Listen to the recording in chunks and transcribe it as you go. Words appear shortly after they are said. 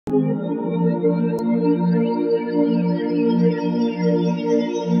Today's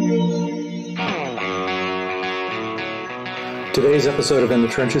episode of In the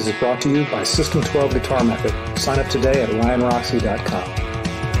Trenches is brought to you by System 12 Guitar Method. Sign up today at ryanroxie.com.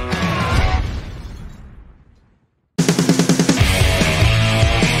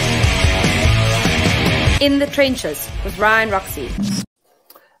 In the Trenches with Ryan Roxie.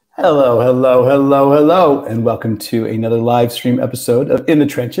 Hello, and welcome to another live stream episode of In the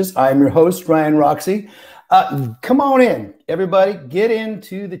Trenches. I'm your host, Ryan Roxie. Come on in, everybody. Get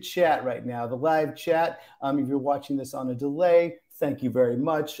into the chat right now, the live chat. If you're watching this on a delay, thank you very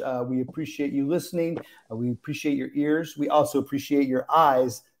much. We appreciate you listening. We appreciate your ears. We also appreciate your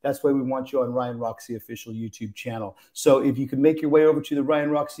eyes. That's why we want you on Ryan Roxie official YouTube channel. So if you can make your way over to the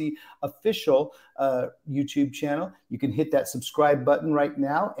Ryan Roxie official YouTube channel, you can hit that subscribe button right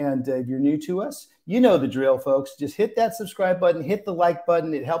now. And if you're new to us, you know the drill, folks. Just hit that subscribe button, hit the like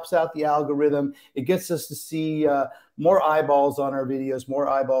button. It helps out the algorithm. It gets us to see more eyeballs on our videos, more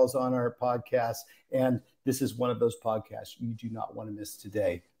eyeballs on our podcasts. And this is one of those podcasts you do not want to miss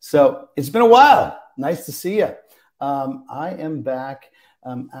today. So it's been a while. Nice to see you. I am back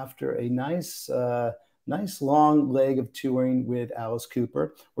after a nice long leg of touring with Alice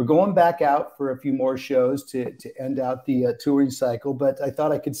Cooper. We're going back out for a few more shows to end out the touring cycle, but I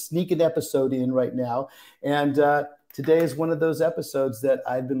thought I could sneak an episode in right now. And today is one of those episodes that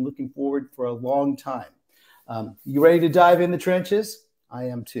I've been looking forward for a long time. You ready to dive in the trenches? I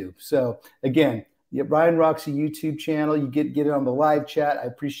am too. So again, Ryan Roxie YouTube channel. You get it on the live chat. I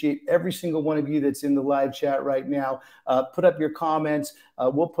appreciate every single one of you that's in the live chat right now. Put up your comments.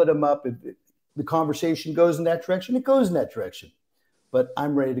 We'll put them up. If the conversation goes in that direction, it goes in that direction. But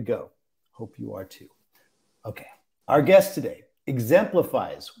I'm ready to go. Hope you are too. Okay. Our guest today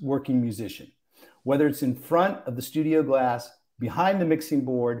exemplifies working musician. Whether it's in front of the studio glass, behind the mixing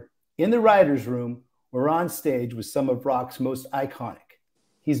board, in the writer's room, or on stage with some of rock's most iconic.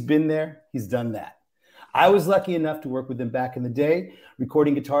 He's been there. He's done that. I was lucky enough to work with him back in the day,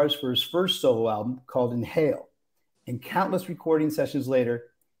 recording guitars for his first solo album called Inhale. And countless recording sessions later,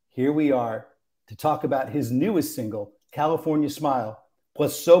 here we are to talk about his newest single, California Smile,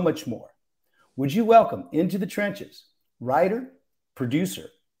 plus so much more. Would you welcome into the trenches, writer, producer,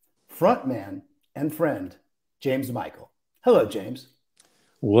 frontman, and friend, James Michael. Hello, James.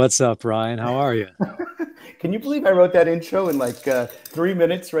 What's up, Ryan? How are you? Can you believe I wrote that intro in like 3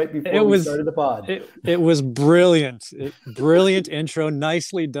 minutes right before we started the pod? It was brilliant. Brilliant intro,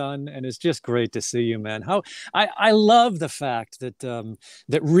 nicely done. And it's just great to see you, man. I love the fact that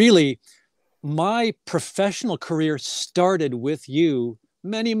that really my professional career started with you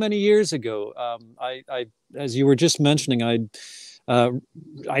many, many years ago. I as you were just mentioning,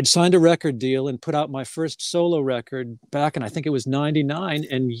 I'd signed a record deal and put out my first solo record back in, I think it was 99.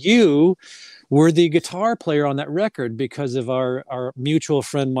 And you were the guitar player on that record because of our mutual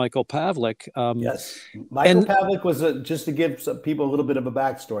friend, Michael Pavlik. Yes. Michael Pavlik was, just to give some people a little bit of a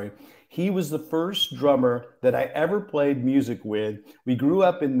backstory, he was the first drummer that I ever played music with. We grew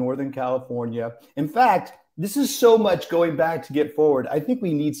up in Northern California. In fact, this is so much going back to get forward. I think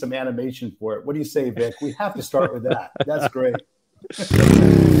we need some animation for it. What do you say, Vic? We have to start with that. That's great.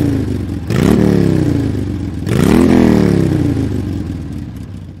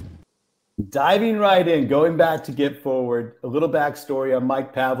 Diving right in, going back to get forward, a little backstory on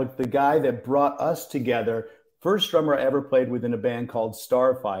Mike Pavlik, the guy that brought us together, first drummer I ever played with in a band called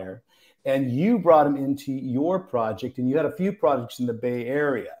Starfire. And you brought him into your project, and you had a few projects in the Bay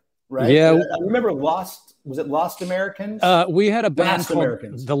Area, right? Yeah. I remember was it Lost Americans? We had a band called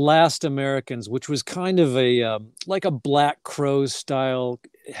Americans. The Last Americans, which was kind of a like a Black Crowes style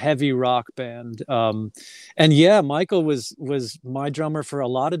heavy rock band. And yeah, Michael was my drummer for a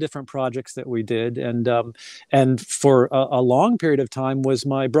lot of different projects that we did, and for a long period of time was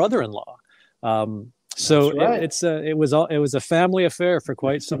my brother-in-law. So right. It was a family affair for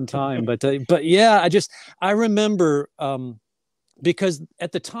quite some time. But yeah, I remember. Because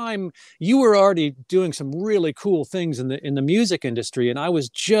at the time you were already doing some really cool things in the music industry, and I was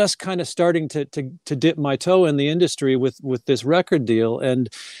just kind of starting to dip my toe in the industry with this record deal, and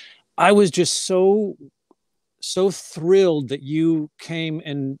I was just so thrilled that you came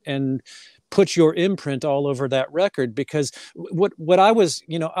and put your imprint all over that record, because what I was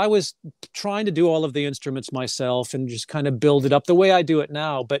trying to do all of the instruments myself and just kind of build it up the way I do it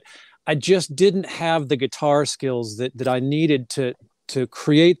now, but I just didn't have the guitar skills that I needed to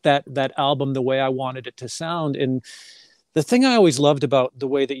create that album the way I wanted it to sound. And the thing I always loved about the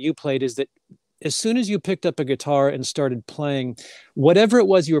way that you played is that as soon as you picked up a guitar and started playing, whatever it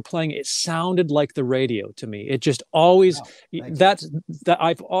was you were playing, it sounded like the radio to me. It just always, that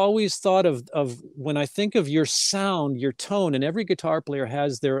I've always thought of when I think of your sound, your tone, and every guitar player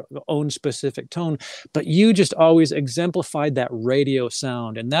has their own specific tone, but you just always exemplified that radio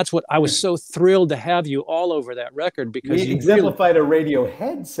sound. And that's what I was so thrilled to have you all over that record, because you exemplified a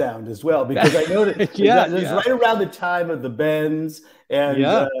Radiohead sound as well, because I know that it was right around the time of the Bends,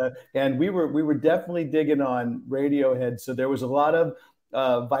 and we were definitely digging on Radiohead. So there was a lot of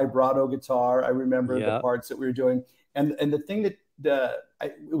vibrato guitar. I remember the parts that we were doing, and the thing that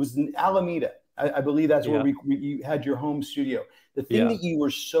it was in Alameda. I believe that's where you had your home studio. The thing that you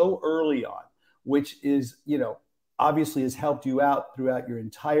were so early on, which is, obviously has helped you out throughout your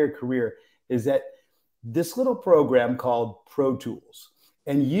entire career, is that this little program called Pro Tools,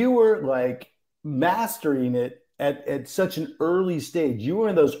 and you were like mastering it at such an early stage. You were one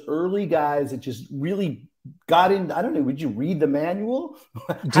of those early guys that just really got in. I don't know, would you read the manual?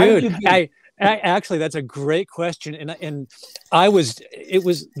 Dude, actually, that's a great question. And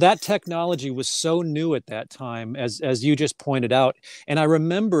that technology was so new at that time, as you just pointed out. And I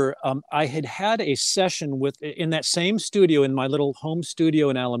remember I had a session in that same studio, in my little home studio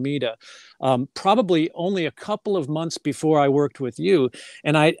in Alameda, probably only a couple of months before I worked with you.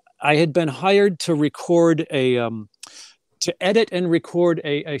 And I had been hired to record to edit and record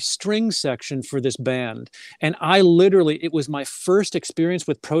a string section for this band. And it was my first experience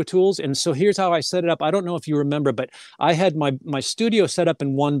with Pro Tools. And so here's how I set it up. I don't know if you remember, but I had my studio set up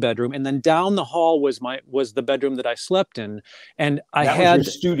in one bedroom, and then down the hall was the bedroom that I slept in. And I had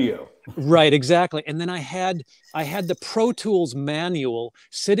your studio. Right, exactly. And then I had the Pro Tools manual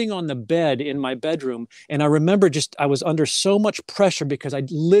sitting on the bed in my bedroom. And I remember I was under so much pressure because I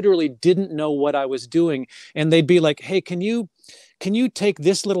literally didn't know what I was doing. And they'd be like, hey, can you take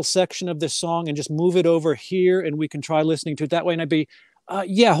this little section of this song and just move it over here, and we can try listening to it that way? And I'd be,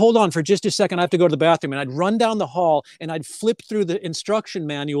 yeah, hold on for just a second. I have to go to the bathroom. And I'd run down the hall and I'd flip through the instruction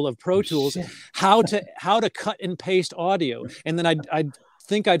manual of Pro Tools, how to cut and paste audio. And then I'd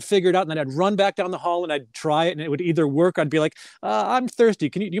think I'd figured out, and then I'd run back down the hall and I'd try it, and it would either work. I'd be like, I'm thirsty.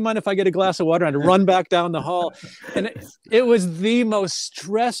 Do you mind if I get a glass of water? And I'd run back down the hall. And it was the most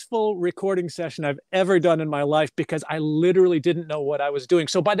stressful recording session I've ever done in my life, because I literally didn't know what I was doing.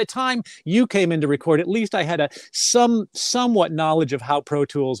 So by the time you came in to record, at least I had somewhat knowledge of how Pro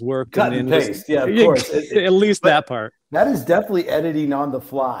Tools worked. Cut and paste. Yeah, of course. At least that part. That is definitely editing on the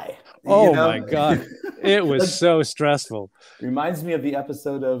fly. Oh my God. It was so stressful. Reminds me of the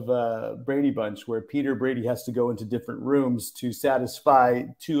episode of Brady Bunch where Peter Brady has to go into different rooms to satisfy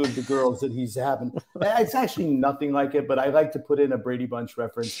two of the girls that he's having. It's actually nothing like it, but I like to put in a Brady Bunch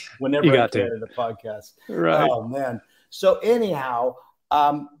reference whenever I can in the podcast. Right. Oh man. So anyhow,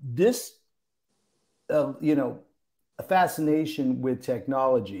 this, a fascination with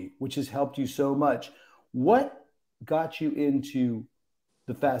technology, which has helped you so much. What got you into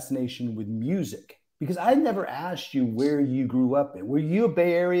the fascination with music? Because I never asked you where you grew up in. Were you a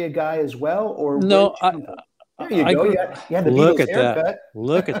Bay Area guy as well, or no? There you go. You had the look Beatles at haircut. that!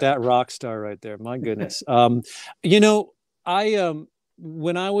 Look at that rock star right there. My goodness. When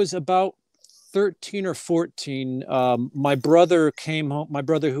I was about 13 or 14, my brother came home. My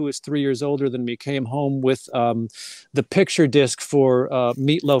brother, who is 3 years older than me, came home with the picture disc for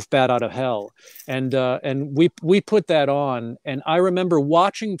Meatloaf, "Bat Out of Hell," and we put that on. And I remember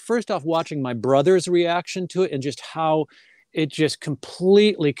watching my brother's reaction to it, and just how it just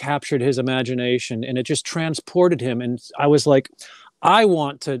completely captured his imagination, and it just transported him. And I was like, I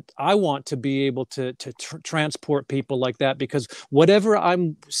want to be able to transport people like that, because whatever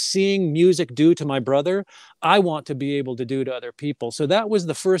I'm seeing music do to my brother, I want to be able to do to other people. So that was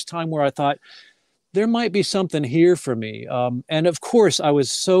the first time where I thought there might be something here for me. And of course, I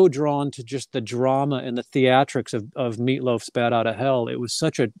was so drawn to just the drama and the theatrics of Meatloaf's "Bat Out of Hell." It was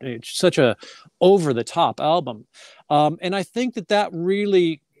such a over the top album, and I think that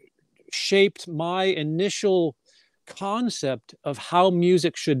really shaped my initial concept of how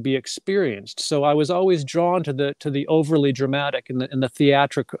music should be experienced. So I was always drawn to the overly dramatic and the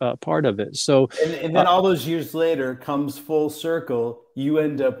theatric part of it. So and then all those years later comes full circle. You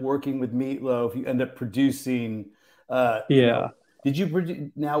end up working with Meatloaf. You end up producing. Did you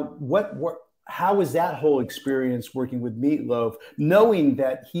produce? Now, how was that whole experience working with Meatloaf, knowing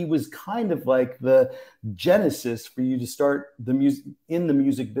that he was kind of like the genesis for you to start the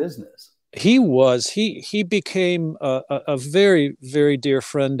music business? He became a very, very dear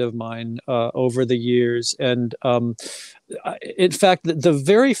friend of mine over the years. And in fact, the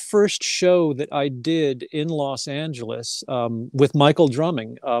very first show that I did in Los Angeles with Michael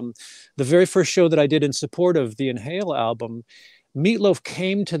drumming, the very first show that I did in support of the Inhale album, Meatloaf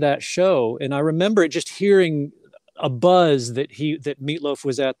came to that show, and I remember just hearing a buzz that Meatloaf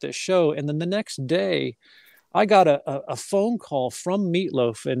was at this show. And then the next day, I got a phone call from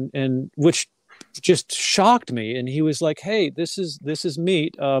Meatloaf, and which just shocked me. And he was like, "Hey, this is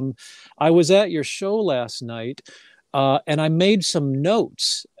Meat. I was at your show last night, and I made some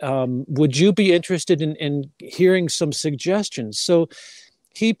notes. Would you be interested in hearing some suggestions?" So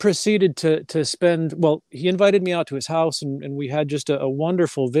he proceeded to spend, well, he invited me out to his house, and we had just a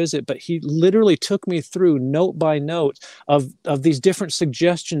wonderful visit, but he literally took me through note by note of these different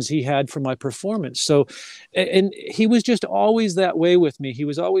suggestions he had for my performance. So, and he was just always that way with me. He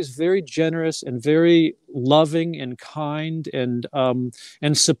was always very generous and very loving and kind and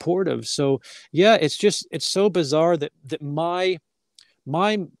supportive. So yeah, it's so bizarre that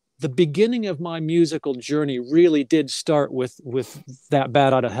the beginning of my musical journey really did start with that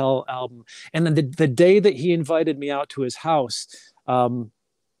Bat Out of Hell album. And then the day that he invited me out to his house, I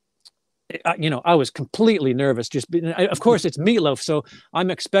was completely nervous. Of course, it's Meatloaf, so I'm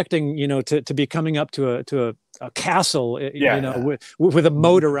expecting, to be coming up to a castle, with a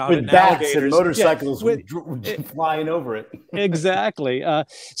moat around it, with bats and motorcycles flying over it. Exactly.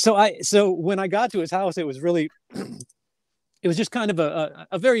 So when I got to his house, it was really. It was just kind of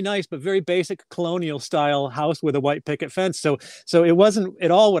a very nice but very basic colonial style house with a white picket fence. So it wasn't at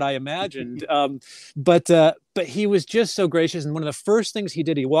all what I imagined. But he was just so gracious. And one of the first things he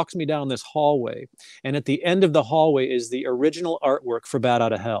did, he walks me down this hallway, and at the end of the hallway is the original artwork for Bat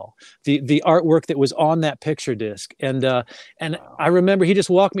Out of Hell, the artwork that was on that picture disc. And I remember he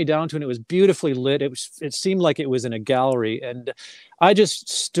just walked me down to it, and it was beautifully lit. It seemed like it was in a gallery, and I just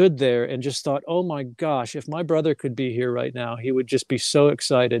stood there and just thought, oh my gosh, if my brother could be here right now, he would just be so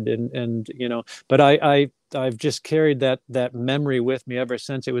excited. But I've just carried that memory with me ever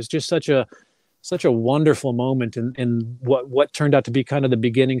since. It was just such a wonderful moment in what turned out to be kind of the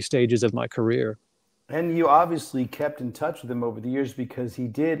beginning stages of my career. And you obviously kept in touch with him over the years, because he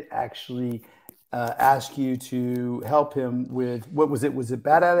did actually ask you to help him with, what was it? Was it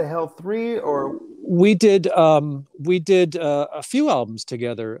Bat Out of Hell 3 or? We did a few albums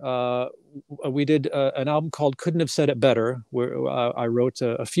together. We did an album called Couldn't Have Said It Better, where I wrote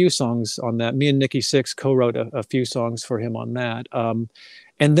a few songs on that. Me and Nikki Sixx co-wrote a few songs for him on that.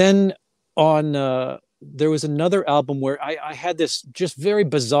 And then there was another album where I had this just very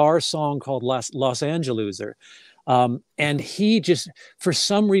bizarre song called Los Angeluser. And he just, for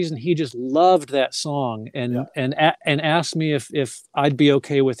some reason, he just loved that song and asked me if I'd be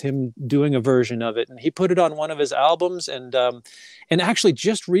okay with him doing a version of it. And he put it on one of his albums. And actually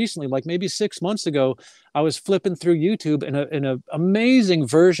just recently, like maybe 6 months ago, I was flipping through YouTube, and an amazing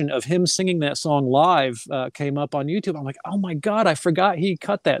version of him singing that song live came up on YouTube. I'm like, oh my God, I forgot he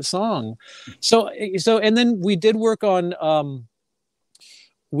cut that song. So, and then we did work on,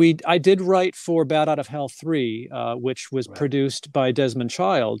 I did write for Bat Out of Hell 3, which was produced by Desmond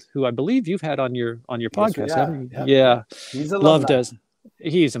Child, who I believe you've had on your podcast, haven't you? Yeah. He's a love Des.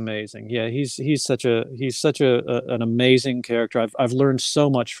 He's amazing. Yeah, he's such an amazing character. I've learned so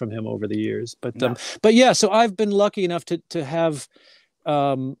much from him over the years. But yeah, so I've been lucky enough to have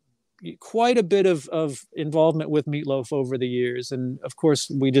quite a bit of involvement with Meatloaf over the years, and of course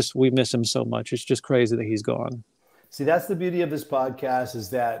we miss him so much. It's just crazy that he's gone. See, that's the beauty of this podcast, is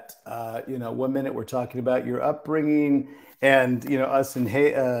that, 1 minute we're talking about your upbringing and, us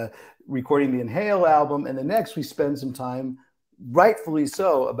recording the Inhale album. And the next we spend some time, rightfully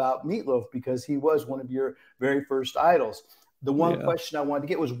so, about Meatloaf, because he was one of your very first idols. The one question I wanted to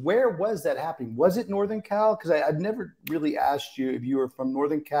get was, where was that happening? Was it Northern Cal? Because I'd never really asked you if you were from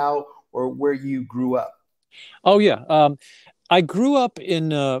Northern Cal or where you grew up. Oh, yeah. I grew up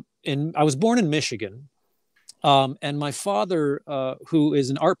I was born in Michigan. And my father, who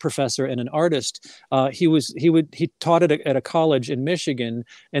is an art professor and an artist, he taught at a college in Michigan,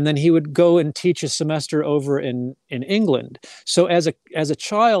 and then he would go and teach a semester over in England. So as a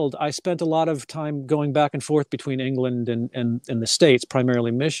child, I spent a lot of time going back and forth between England and the States, primarily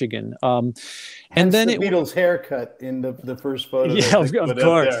Michigan. And then the Beatles haircut in the first photo. Yeah, of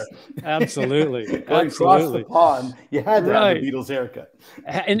course, absolutely. Across the pond, you had to have the Beatles haircut.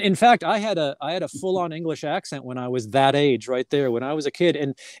 And in fact, I had a full-on English accent when I was that age, right there, when I was a kid.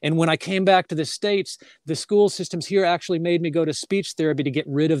 And when I came back to the States, the school systems here actually made me go to speech therapy to get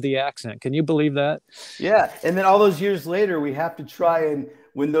rid of the accent. Can you believe that? Yeah. And then all those years later, we have to try and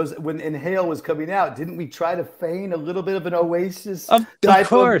when Inhale was coming out, didn't we try to feign a little bit of an Oasis Of type of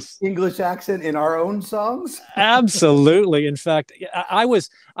course. English accent in our own songs? Absolutely. In fact, I was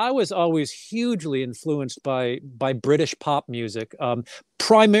always hugely influenced by British pop music,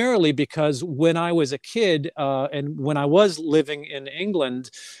 primarily because when I was a kid and when I was living in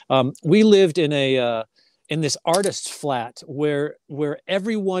England, we lived in this artist's flat where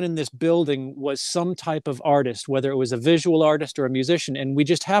everyone in this building was some type of artist, whether it was a visual artist or a musician. And we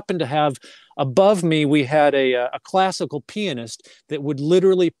just happened to have, above me, we had a classical pianist that would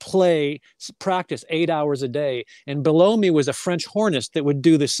literally practice 8 hours a day. And below me was a French hornist that would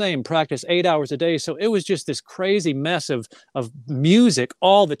do the same, practice 8 hours a day. So it was just this crazy mess of music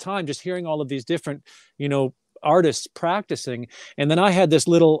all the time, just hearing all of these different, artists practicing. And then I had this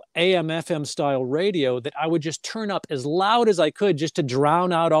little AM FM style radio that I would just turn up as loud as I could just to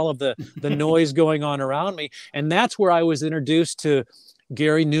drown out all of the noise going on around me. And that's where I was introduced to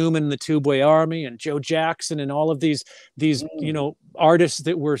Gary Newman and the Tubeway Army and Joe Jackson and all of these artists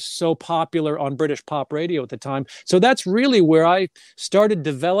that were so popular on British pop radio at the time. So that's really where I started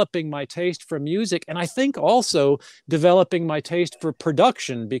developing my taste for music, and I think also developing my taste for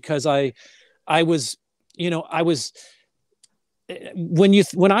production, because I was when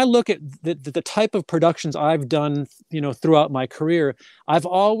I look at the type of productions I've done, throughout my career, I've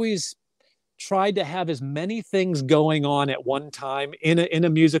always tried to have as many things going on at one time in a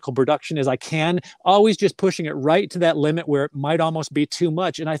musical production as I can, always just pushing it right to that limit where it might almost be too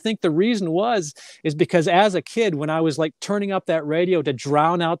much. And I think the reason is because as a kid, when I was like turning up that radio to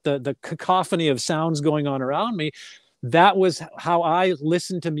drown out the cacophony of sounds going on around me, that was how I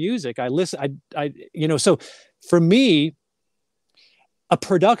listened to music. So for me, a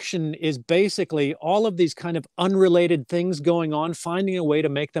production is basically all of these kind of unrelated things going on, finding a way to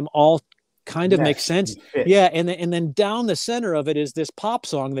make them all kind of make sense. Yeah. And then down the center of it is this pop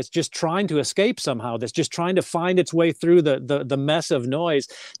song that's just trying to escape somehow, that's just trying to find its way through the mess of noise.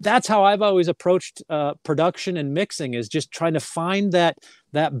 That's how I've always approached production and mixing, is just trying to find that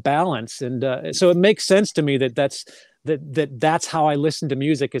balance. And so it makes sense to me that's how I listened to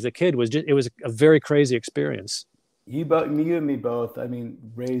music as a kid. It was a very crazy experience. You and me both. I mean,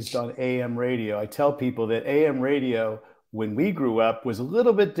 raised on AM radio. I tell people that AM radio, when we grew up, was a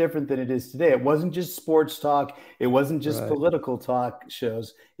little bit different than it is today. It wasn't just sports talk. It wasn't just political talk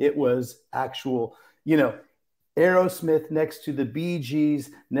shows. It was actual, Aerosmith next to the Bee Gees,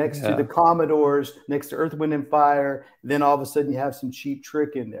 next to the Commodores, next to Earth, Wind, and Fire. Then all of a sudden you have some Cheap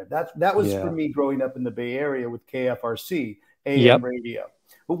Trick in there. That was for me growing up in the Bay Area with KFRC, AM radio.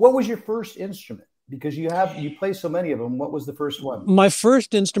 But what was your first instrument? Because you play so many of them. What was the first one? My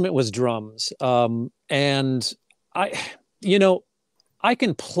first instrument was drums. And I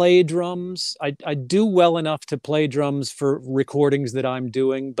can play drums. I do well enough to play drums for recordings that I'm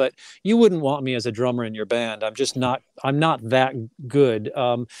doing, but you wouldn't want me as a drummer in your band. I'm not that good.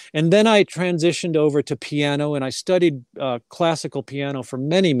 And then I transitioned over to piano, and I studied classical piano for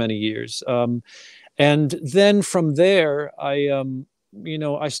many, many years. And then from there,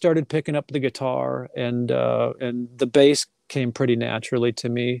 I started picking up the guitar, and the bass came pretty naturally to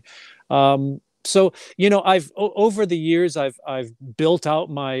me. So, over the years, I've built out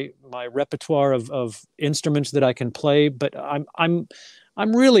my repertoire of instruments that I can play, but I'm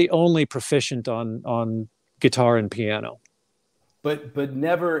really only proficient on guitar and piano. But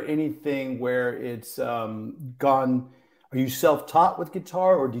never anything where it's gone. Are you self-taught with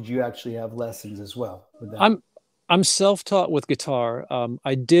guitar, or did you actually have lessons as well with that? I'm self-taught with guitar.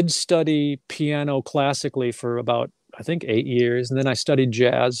 I did study piano classically for about, I think, 8 years. And then I studied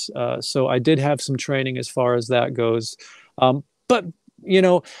jazz. So I did have some training as far as that goes. But,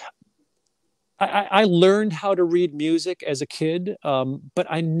 I learned how to read music as a kid, but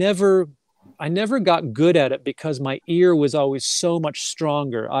I never got good at it because my ear was always so much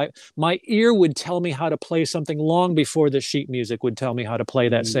stronger. My ear would tell me how to play something long before the sheet music would tell me how to play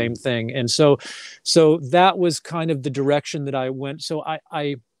that same thing. And so that was kind of the direction that I went. So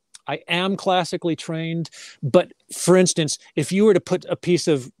I am classically trained, but for instance, if you were to put a piece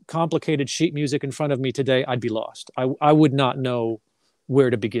of complicated sheet music in front of me today, I'd be lost. I would not know where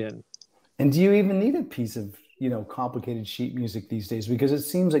to begin. And do you even need a piece of, complicated sheet music these days? Because it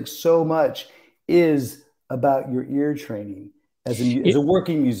seems like so much is about your ear training as a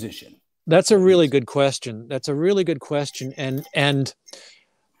working musician. That's a really good question. And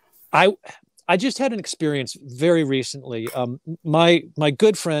I just had an experience very recently. My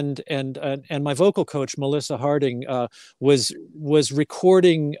good friend and my vocal coach, Melissa Harding, was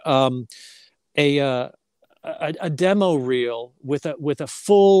recording a demo reel with a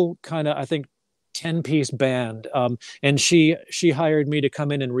full kind of, I think, 10-piece band. And she hired me to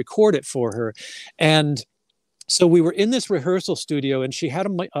come in and record it for her. And so we were in this rehearsal studio, and she had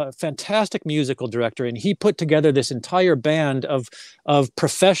a fantastic musical director, and he put together this entire band of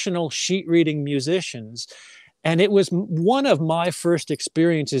professional sheet reading musicians. And it was one of my first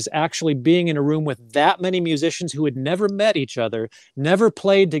experiences actually being in a room with that many musicians who had never met each other, never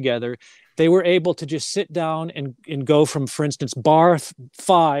played together. They were able to just sit down and go from, for instance, bar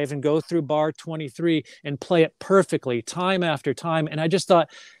 5 and go through bar 23 and play it perfectly time after time. And I just thought,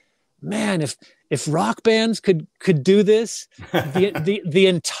 man, if rock bands could do this, the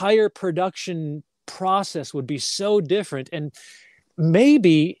entire production process would be so different, and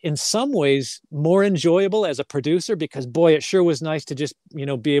maybe in some ways more enjoyable as a producer, because boy, it sure was nice to just,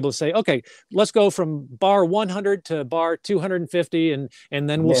 be able to say, okay, let's go from bar 100 to bar 250 and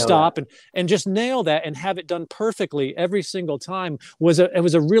then we'll stop and just nail that and have it done perfectly every single time. It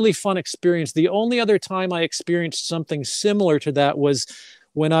was a really fun experience. The only other time I experienced something similar to that was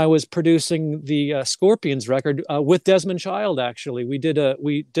when I was producing the Scorpions record with Desmond Child. Actually, we did a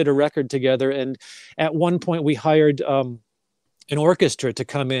record together, and at one point we hired an orchestra to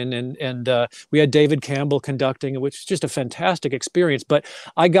come in, and we had David Campbell conducting, which was just a fantastic experience. But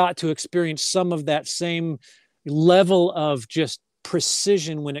I got to experience some of that same level of just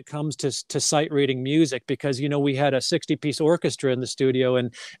precision when it comes to sight reading music, because we had a 60-piece orchestra in the studio,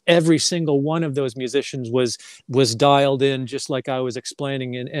 and every single one of those musicians was dialed in, just like I was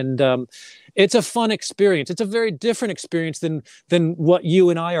explaining. And it's a fun experience. It's a very different experience than what you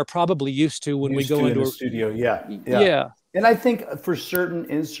and I are probably used to when we go into a studio. Yeah. And I think for certain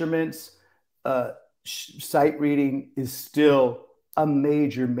instruments, sight reading is still a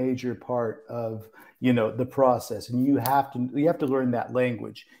major part of the process, and you have to learn that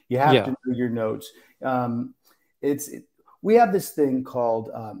language. You have to know your notes. We have this thing called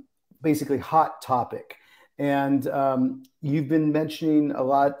basically hot topic, and you've been mentioning a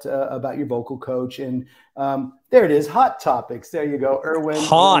lot about your vocal coach, and there it is, hot topics. There you go, Erwin.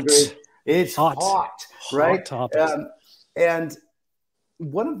 Hot. It's hot, right? Hot topics. And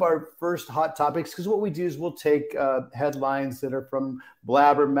one of our first hot topics, because what we do is we'll take headlines that are from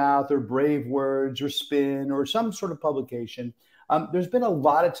Blabbermouth or Brave Words or Spin or some sort of publication. There's been a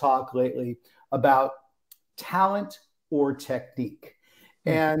lot of talk lately about talent or technique.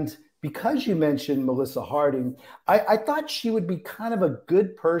 And because you mentioned Melissa Harding, I thought she would be kind of a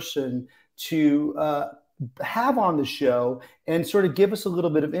good person to have on the show and sort of give us a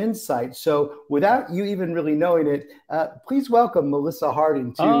little bit of insight. So without you even really knowing it, please welcome Melissa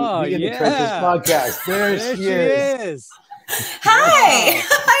Harding to the In the Trenches podcast. There she is. Hi. Wow.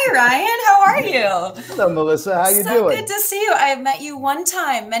 Hi, Ryan. How are you? Hello, Melissa. How you doing? So good to see you. I met you one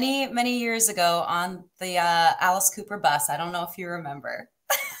time many years ago on the Alice Cooper bus. I don't know if you remember.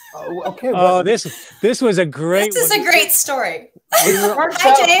 Oh, okay. Well, this was a great. This is a great story.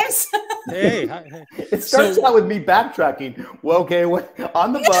 Hi, James. Hey. It starts out with me backtracking. Well, okay,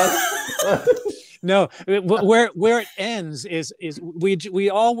 on the bus. No, where it ends is we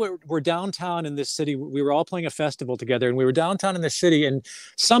all were downtown in this city. We were all playing a festival together, and we were downtown in the city, and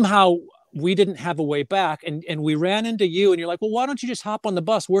somehow we didn't have a way back, and we ran into you, and you're like, well, why don't you just hop on the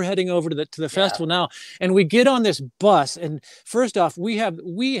bus? We're heading over to the festival now. And we get on this bus, and first off, we have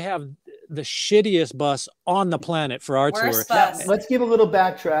the shittiest bus on the planet for our tour. Bus. Let's give a little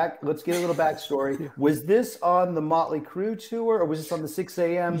backtrack. Let's get a little backstory. Was this on the Motley Crue tour, or was this on the 6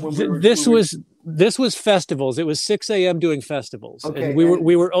 a.m.? This was festivals. It was 6 a.m. doing festivals. Okay, and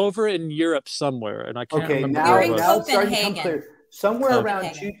we were over in Europe somewhere, and I can't remember. Now it's starting to come clear. Somewhere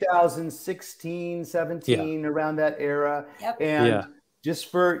around 2016, 17, around that era. Yep. And just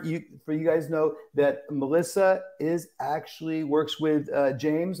for you guys know that Melissa works with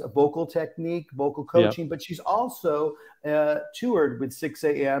James, a vocal technique, vocal coaching, but she's also toured with 6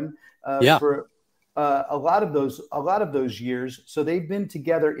 a.m. For a lot of those years. So they've been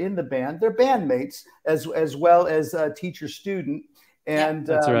together in the band. They're bandmates as well as teacher student. And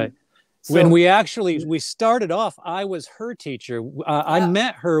that's right. So, when we started off, I was her teacher. I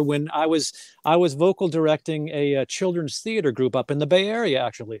met her when I was vocal directing a children's theater group up in the Bay Area.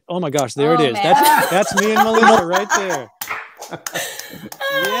 Actually, oh my gosh, there it is. Man. That's me and Melissa right there.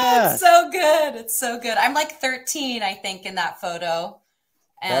 Yeah, it's so good. It's so good. I'm like 13, I think, in that photo.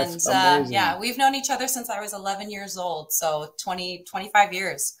 And we've known each other since I was 11 years old. So 25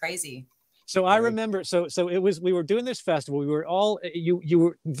 years. Crazy. So I remember, so we were doing this festival. We were all, you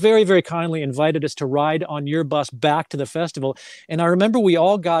were very, very kindly invited us to ride on your bus back to the festival. And I remember we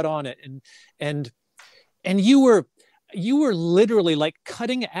all got on it, and you were literally like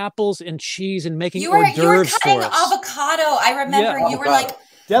cutting apples and cheese and making hors d'oeuvres for us. You were cutting avocado. I remember you were like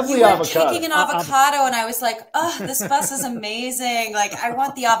Definitely you were avocado. taking an avocado, and I was like, oh, this bus is amazing. Like, I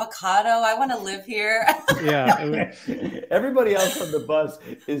want the avocado. I want to live here. Yeah. Everybody else on the bus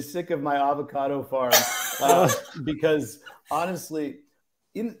is sick of my avocado farm because honestly,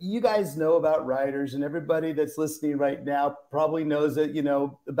 you guys know about riders, and everybody that's listening right now probably knows that, you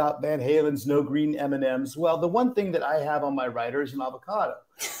know, about Van Halen's No Green M&Ms. Well, the one thing that I have on my rider is an avocado,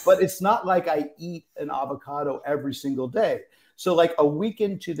 but it's not like I eat an avocado every single day. So like a week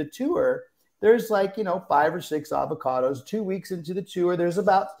into the tour, there's like, you know, 5 or 6 avocados. 2 weeks into the tour, there's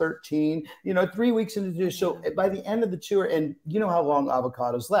about 13, you know, 3 weeks into the tour. So by the end of the tour, and you know how long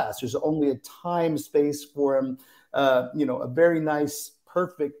avocados last, there's only a time space for them, you know, a very nice,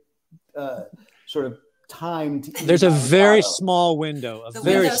 perfect sort of time to eat. There's a very small window, a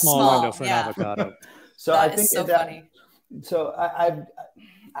very small window for an avocado. So that I think so funny. So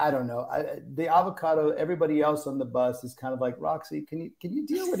I don't know. The avocado, everybody else on the bus is kind of like, Roxie, can you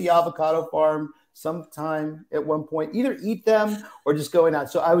deal with the avocado farm sometime at one point? Either eat them or just going out.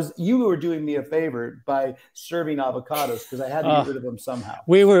 So you were doing me a favor by serving avocados because I had to get rid of them somehow.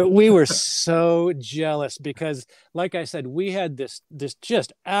 We were so jealous because, like I said, we had this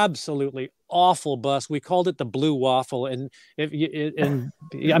just absolutely awful bus. We called it the Blue Waffle, and I mean,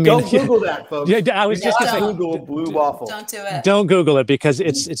 don't Google that, folks. Yeah, I was just going to say, Google Blue Waffle. Don't do it. Don't Google it because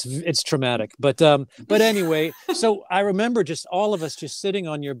it's traumatic. But anyway, so I remember just all of us just sitting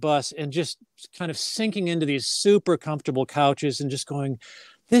on your bus and just kind of sinking into these super comfortable couches and just going,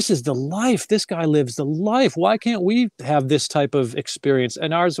 this is the life. This guy lives the life. Why can't we have this type of experience?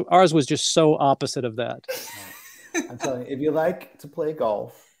 And ours was just so opposite of that. I'm telling you, if you like to play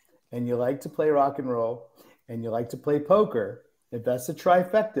golf and you like to play rock and roll and you like to play poker, if that's the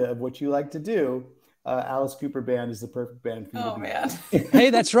trifecta of what you like to do, Alice Cooper Band is the perfect band for you. Oh, man.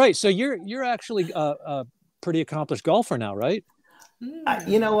 Hey, that's right. So you're actually a pretty accomplished golfer now, right?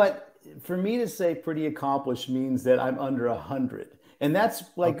 You know what? For me to say pretty accomplished means that I'm under 100. And that's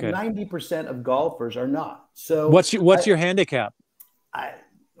like 90% of golfers are not. So what's your handicap?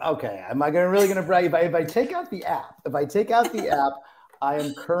 Okay. Am I really going to brag? If I take out the app, I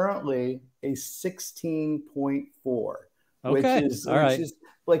am currently a 16.4, which is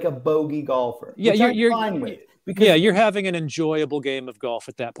like a bogey golfer. Yeah, you're fine with. Because you're having an enjoyable game of golf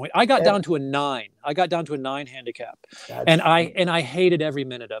at that point. I got down to a 9. I got down to a 9 handicap, and I hated every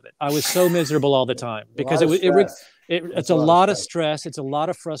minute of it. I was so miserable all the time because it's a lot of stress. It's a lot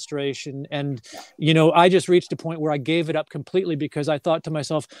of frustration. And, you know, I just reached a point where I gave it up completely because I thought to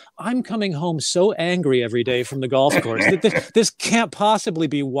myself, I'm coming home so angry every day from the golf course that this can't possibly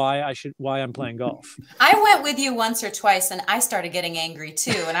be why I'm playing golf. I went with you once or twice and I started getting angry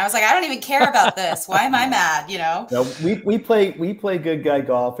too. And I was like, I don't even care about this. Why am I mad? You know? No, we play good guy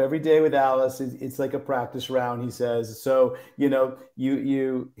golf every day with Alice. It's like a practice round, he says. So, you know,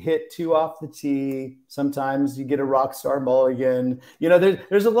 you hit 2 off the tee. Sometimes you get a rock star mulligan. You know,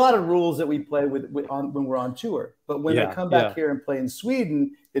 there's a lot of rules that we play with when we're on tour. But when they come back here and play in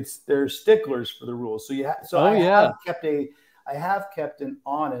Sweden, they're sticklers for the rules. So I have kept an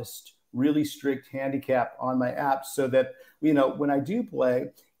honest, really strict handicap on my app so that, you know, when I do play,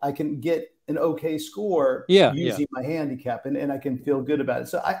 I can get an okay score using my handicap and I can feel good about it.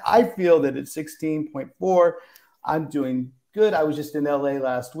 So I feel that at 16.4, I'm doing good. I was just in LA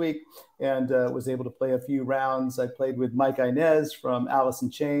last week and was able to play a few rounds. I played with Mike Inez from Alice in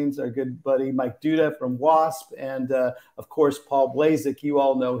Chains, our good buddy Mike Duda from Wasp, and of course Paul Blazik. You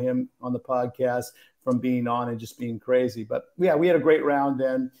all know him on the podcast from being on and just being crazy. But yeah, we had a great round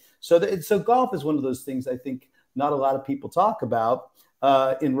then. So golf is one of those things I think not a lot of people talk about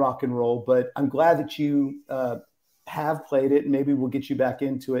in rock and roll. But I'm glad that you have played it, and maybe we'll get you back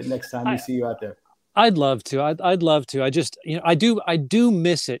into it next time we see you out there. I'd love to. I'd love to. I just, you know, I do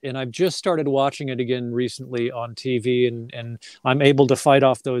miss it, and I've just started watching it again recently on TV, and I'm able to fight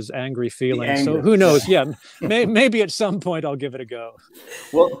off those angry feelings. So who knows? Yeah, maybe at some point I'll give it a go.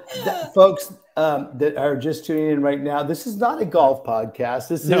 Well, folks that are just tuning in right now, this is not a golf podcast.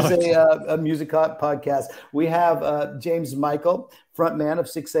 This is a music podcast. We have James Michael, frontman of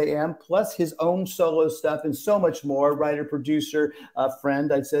 6am, plus his own solo stuff and so much more, writer, producer,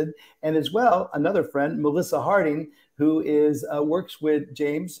 friend, I said, and as well, another friend, Melissa Harding, who works with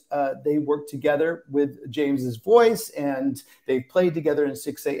James. They work together with James's voice, and they played together in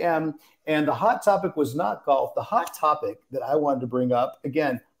 6am. And the hot topic was not golf. The hot topic that I wanted to bring up,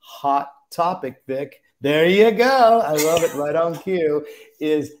 again, hot topic, Vic. There you go. I love it. Right on cue.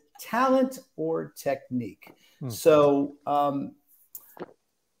 Is talent or technique. So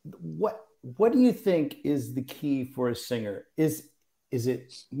what do you think is the key for a singer? Is is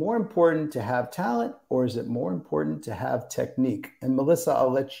it more important to have talent, or is it more important to have technique? And Melissa, I'll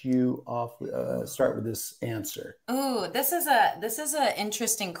let you start with this answer. Ooh, this is a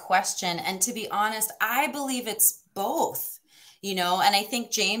interesting question. And to be honest, I believe it's both, and I think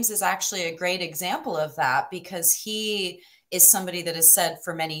James is actually a great example of that, because he is somebody that has said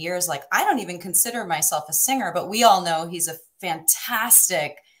for many years, like, I don't even consider myself a singer, but we all know he's a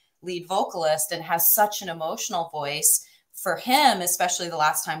fantastic lead vocalist and has such an emotional voice. For him, especially the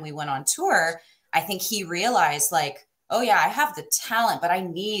last time we went on tour, I think he realized, like, oh yeah, I have the talent, but I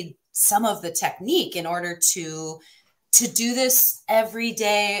need some of the technique in order to do this every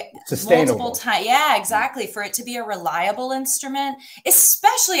day, multiple times. Yeah, exactly. For it to be a reliable instrument,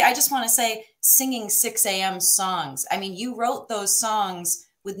 especially, I just want to say, singing 6 a.m. songs. I mean, you wrote those songs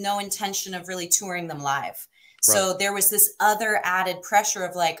with no intention of really touring them live. Right. So there was this other added pressure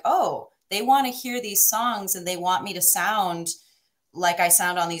of like, oh, they want to hear these songs and they want me to sound like I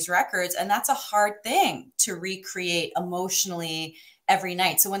sound on these records. And that's a hard thing to recreate emotionally every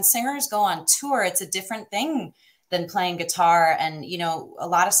night. So when singers go on tour, it's a different thing than playing guitar. And, a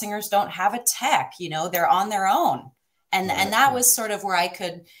lot of singers don't have a tech, they're on their own. And that was sort of where I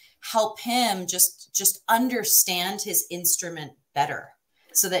could help him just understand his instrument better,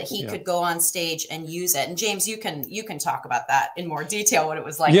 so that he could go on stage and use it. And James, you can talk about that in more detail, what it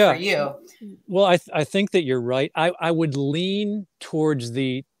was like for you. Well, I think that you're right. I would lean towards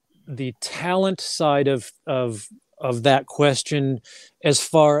the talent side of that question, as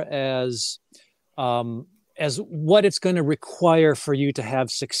far as what it's going to require for you to have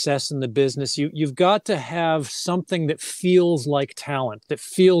success in the business. You've got to have something that feels like talent, that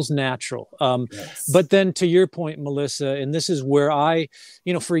feels natural. Yes. But then, to your point, Melissa, and this is where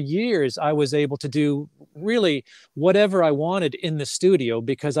for years, I was able to do really whatever I wanted in the studio,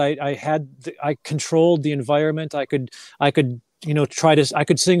 because I controlled the environment. I could I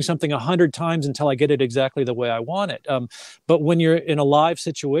could sing something 100 times until I get it exactly the way I want it. But when you're in a live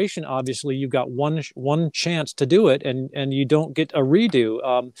situation, obviously you've got one chance to do it, and you don't get a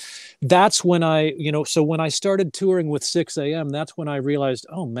redo. That's when so when I started touring with 6 a.m., that's when I realized,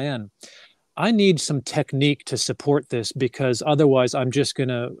 oh man, I need some technique to support this, because otherwise I'm just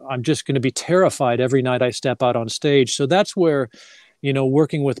gonna be terrified every night I step out on stage. So that's where,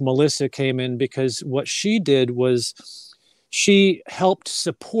 working with Melissa came in, because what she did was, she helped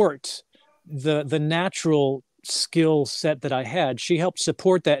support the natural skill set that I had. She helped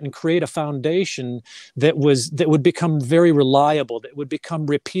support that and create a foundation that would become very reliable, that would become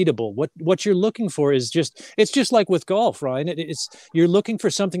repeatable. What you're looking for is it's just like with golf, Ryan. You're looking for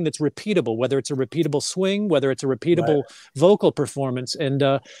something that's repeatable, whether it's a repeatable swing, whether it's a repeatable vocal performance. And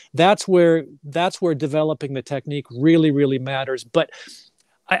that's where developing the technique really, really matters. But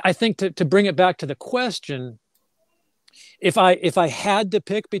I think to bring it back to the question, if I had to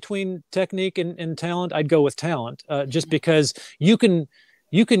pick between technique and talent, I'd go with talent, just because you can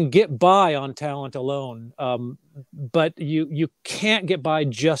get by on talent alone, but you can't get by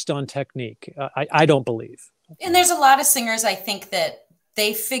just on technique. I don't believe. And there's a lot of singers, I think, that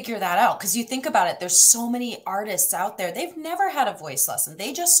they figure that out, because you think about it, there's so many artists out there, they've never had a voice lesson.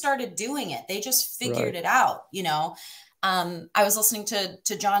 They just started doing it. They just figured it out, I was listening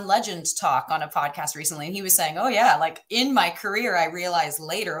to John Legend talk on a podcast recently, and he was saying, oh yeah, like in my career, I realized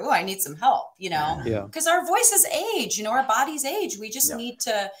later, oh, I need some help, because our voices age, our bodies age. We just need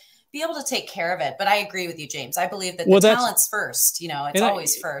to be able to take care of it. But I agree with you, James. I believe that the talent's first, it's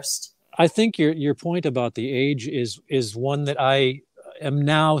always first. I think your point about the age is one that I am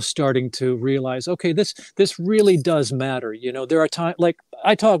now starting to realize, okay, this really does matter. There are times, like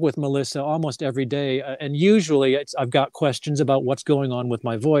I talk with Melissa almost every day, and usually I've got questions about what's going on with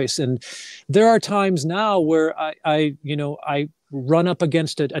my voice. And there are times now where I run up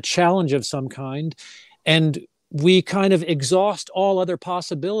against a challenge of some kind, and we kind of exhaust all other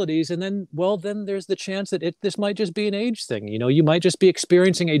possibilities. And then there's the chance that this might just be an age thing. You might just be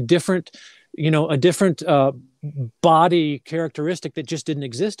experiencing a different body characteristic that just didn't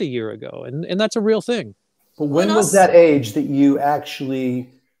exist a year ago. And that's a real thing. But when was that age that you actually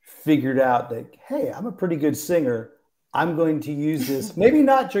figured out that, hey, I'm a pretty good singer, I'm going to use this? Maybe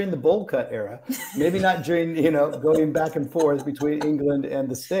not during the bowl cut era, maybe not during, going back and forth between England and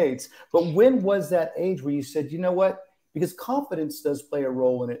the States, but when was that age where you said, you know what, because confidence does play a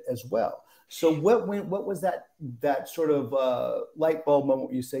role in it as well. So what was that sort of light bulb moment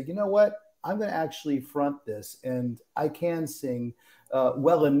where you say, you know what, I'm going to actually front this, and I can sing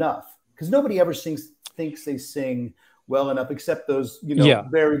well enough? Because nobody ever thinks they sing well enough, except those,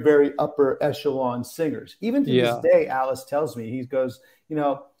 very, very upper echelon singers. Even to this day, Alice tells me, he goes,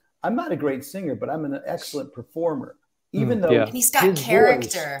 I'm not a great singer, but I'm an excellent performer. even though and he's got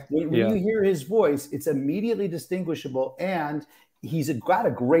character. Voice, when you hear his voice, it's immediately distinguishable, and he's got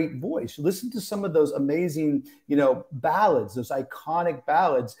a great voice. Listen to some of those amazing, ballads, those iconic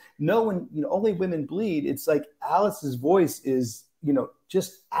ballads. No one, Only Women Bleed. It's like Alice's voice is,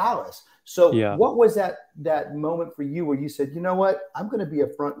 just Alice. So what was that moment for you where you said, you know what, I'm going to be a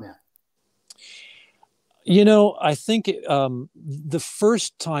frontman? I think the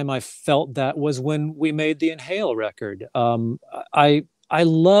first time I felt that was when we made the Inhale record. I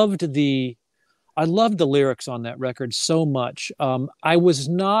loved the lyrics on that record so much. I was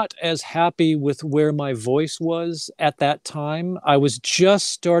not as happy with where my voice was at that time. I was just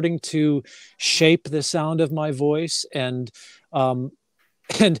starting to shape the sound of my voice,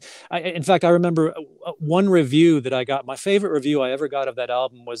 in fact, I remember one review that I got. My favorite review I ever got of that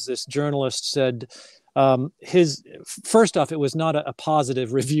album was this journalist said, first off, it was not a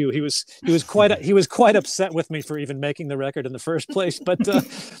positive review. He was quite upset with me for even making the record in the first place.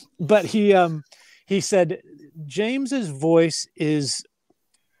 But he said James's voice is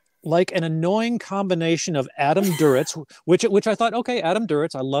like an annoying combination of Adam Duritz, which I thought, okay, Adam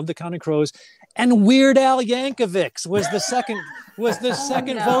Duritz, I love the Counting Crows, and Weird Al Yankovic was the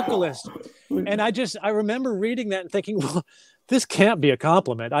second vocalist. And I remember reading that and thinking, well, this can't be a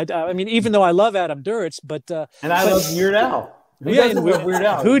compliment. I mean, even though I love Adam Duritz, but I love Weird Al. Who doesn't love Weird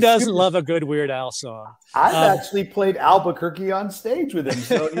Al? Who doesn't love a good Weird Al song? I've actually played Albuquerque on stage with him.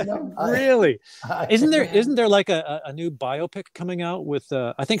 So really, isn't there like a new biopic coming out with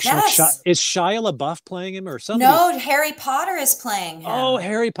I think is Shia LaBeouf playing him or something? No, Harry Potter is playing him. Oh,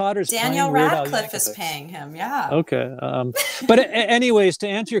 Harry Potter's Daniel playing Radcliffe is paying him. Yeah. Okay. But anyways, to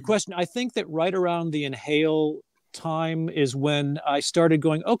answer your question, I think that right around the Inhale time is when I started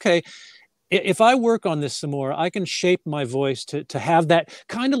going, okay, if I work on this some more, I can shape my voice to have that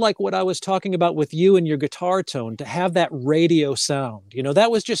kind of like what I was talking about with you and your guitar tone, to have that radio sound.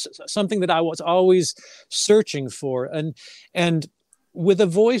 That was just something that I was always searching for. And with a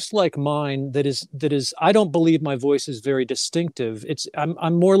voice like mine, that is, I don't believe my voice is very distinctive.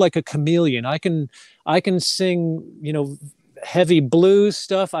 I'm more like a chameleon. I can sing, heavy blues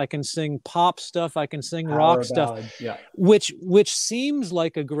stuff, I can sing pop stuff, I can sing rock stuff, which seems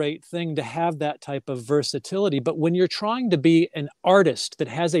like a great thing to have that type of versatility. But when you're trying to be an artist that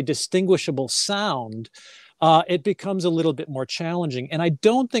has a distinguishable sound, it becomes a little bit more challenging. And I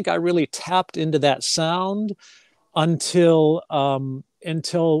don't think I really tapped into that sound until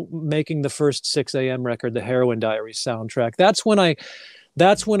making the first 6 a.m. record, the Heroin Diaries soundtrack.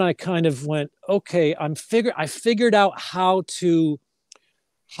 That's when I kind of went, okay, I figured out how to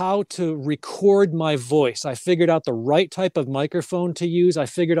record my voice. I figured out the right type of microphone to use. I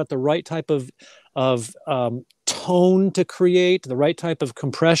figured out the right type of tone to create, the right type of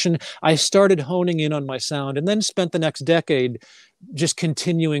compression. I started honing in on my sound, and then spent the next decade just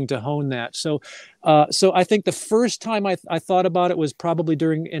continuing to hone that. So I think the first time I thought about it was probably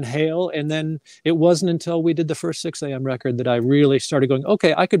during Inhale, and then it wasn't until we did the first 6 a.m. record that I really started going,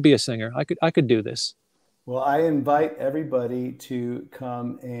 okay, I could be a singer. I could do this. Well, I invite everybody to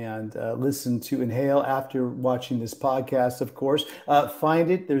come and listen to Inhale after watching this podcast, of course. Find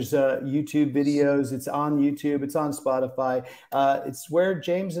it. There's YouTube videos. It's on YouTube. It's on Spotify. It's where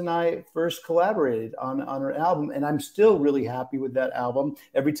James and I first collaborated on our album, and I'm still really happy with that album.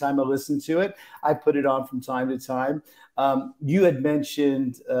 Every time I listen to it, I put it on from time to time. You had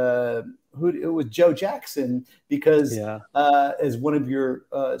mentioned it was Joe Jackson, because as one of your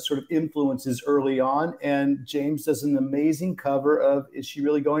sort of influences early on, and James does an amazing cover of "Is She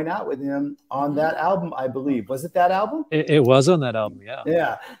Really Going Out with Him" on that album, I believe. Was it that album? It was on that album, yeah.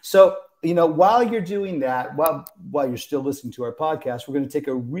 Yeah. So, while you're doing that, while you're still listening to our podcast, we're going to take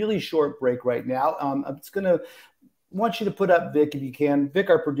a really short break right now. Want you to put up Vic if you can. Vic,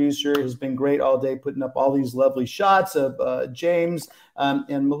 our producer, has been great all day putting up all these lovely shots of James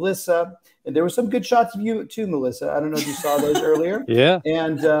and Melissa. And there were some good shots of you too, Melissa. I don't know if you saw those earlier. Yeah.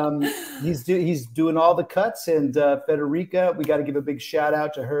 And he's doing all the cuts. And Federica, we got to give a big shout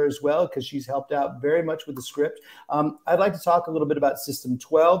out to her as well, because she's helped out very much with the script. I'd like to talk a little bit about System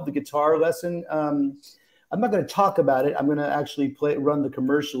 12, the guitar lesson. I'm not going to talk about it. I'm going to actually run the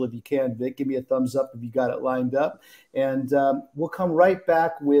commercial if you can, Vic. Give me a thumbs up if you got it lined up. And we'll come right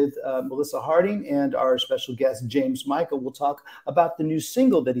back with Melissa Harding and our special guest, James Michael. We'll talk about the new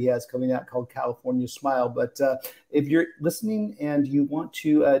single that he has coming out called California Smile. But if you're listening and you want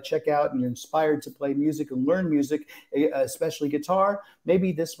to check out and you're inspired to play music and learn music, especially guitar,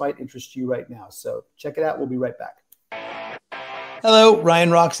 maybe this might interest you right now. So check it out. We'll be right back. Hello,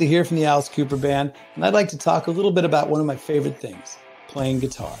 Ryan Roxie here from the Alice Cooper Band, and I'd like to talk a little bit about one of my favorite things, playing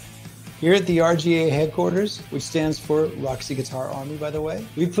guitar. Here at the RGA headquarters, which stands for Roxie Guitar Army, by the way,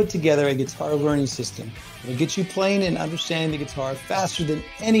 we've put together a guitar learning system that will get you playing and understanding the guitar faster than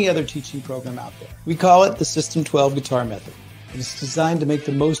any other teaching program out there. We call it the System 12 Guitar Method. It's designed to make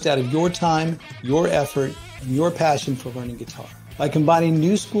the most out of your time, your effort, and your passion for learning guitar. By combining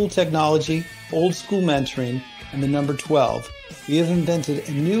new school technology, old school mentoring, and the number 12, we have invented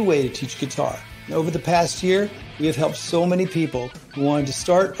a new way to teach guitar. And over the past year, we have helped so many people who wanted to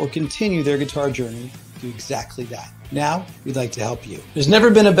start or continue their guitar journey do exactly that. Now, we'd like to help you. There's never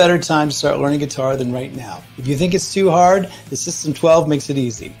been a better time to start learning guitar than right now. If you think it's too hard, the System 12 makes it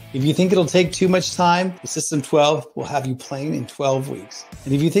easy. If you think it'll take too much time, the System 12 will have you playing in 12 weeks.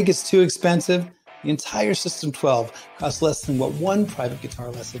 And if you think it's too expensive, the entire System 12 costs less than what one private guitar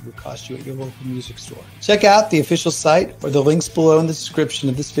lesson would cost you at your local music store. Check out the official site or the links below in the description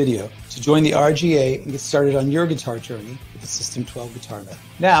of this video to join the RGA and get started on your guitar journey with the System 12 Guitar Method.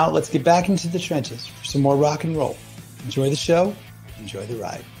 Now, let's get back into the trenches for some more rock and roll. Enjoy the show, enjoy the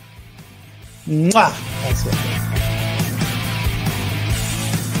ride. Mwah! That's it.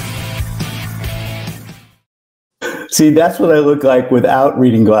 See, that's what I look like without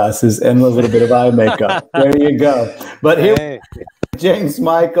reading glasses and a little bit of eye makeup. There you go. But here, James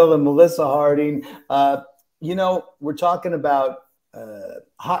Michael and Melissa Harding, we're talking about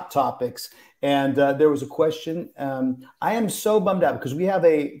hot topics. And there was a question. I am so bummed out because we have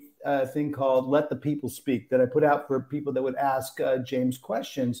a thing called Let the People Speak that I put out for people that would ask James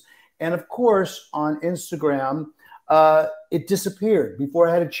questions. And of course, on Instagram, it disappeared before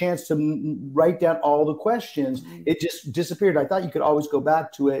I had a chance to write down all the questions. It just disappeared. I thought you could always go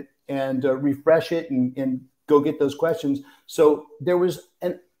back to it and refresh it and go get those questions. So there was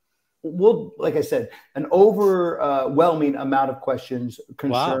like I said, an overwhelming amount of questions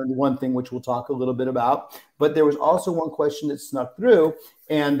concerned one thing, which we'll talk a little bit about. But there was also one question that snuck through,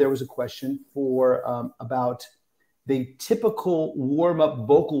 and there was a question for about the typical warm-up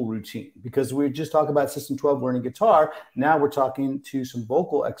vocal routine, because we just talked about System 12 learning guitar. Now we're talking to some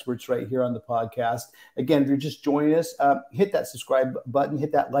vocal experts right here on the podcast. Again, if you're just joining us, hit that subscribe button,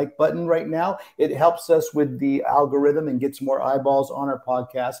 hit that like button right now. It helps us with the algorithm and gets more eyeballs on our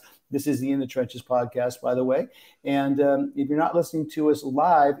podcast. This is the In the Trenches podcast, by the way. And if you're not listening to us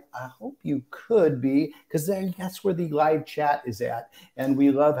live, I hope you could be, because that's where the live chat is at. And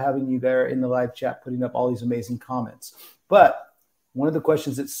we love having you there in the live chat, putting up all these amazing comments. But one of the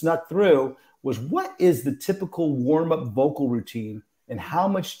questions that snuck through was, what is the typical warm-up vocal routine, and how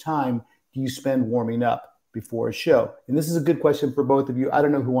much time do you spend warming up before a show? And this is a good question for both of you. I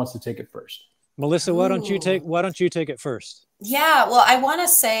don't know who wants to take it first. Melissa, why don't you take it first? Yeah, well, I want to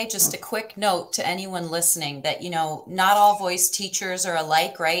say just a quick note to anyone listening that, not all voice teachers are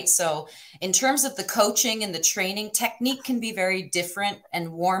alike, right? So in terms of the coaching and the training, technique can be very different,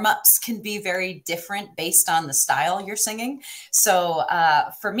 and warm-ups can be very different based on the style you're singing. So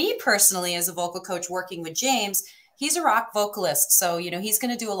for me personally, as a vocal coach working with James, he's a rock vocalist. So, he's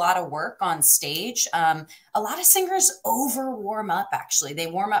going to do a lot of work on stage. A lot of singers over warm up, actually. They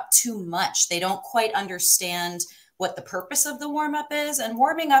warm up too much. They don't quite understand what the purpose of the warm up is. And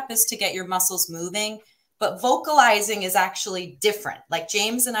warming up is to get your muscles moving. But vocalizing is actually different. Like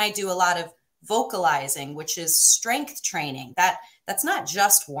James and I do a lot of vocalizing, which is strength training. That's not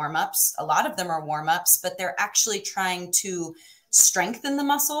just warm ups. A lot of them are warm ups, but they're actually trying to strengthen the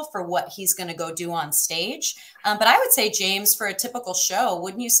muscle for what he's going to go do on stage. But I would say, James, for a typical show,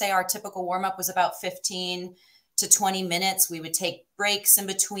 wouldn't you say our typical warm-up was about 15 to 20 minutes? We would take breaks in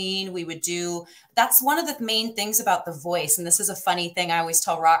between. That's one of the main things about the voice. And this is a funny thing I always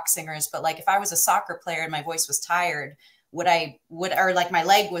tell rock singers, but like if I was a soccer player and my voice was tired, or like my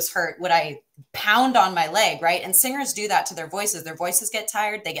leg was hurt, would I pound on my leg, right? And singers do that to their voices. Their voices get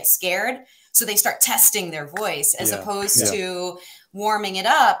tired, they get scared. So they start testing their voice as opposed to warming it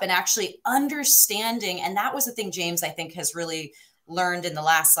up and actually understanding. And that was the thing James, I think, has really learned in the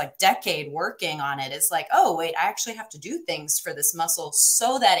last decade working on it. It's like, oh, wait, I actually have to do things for this muscle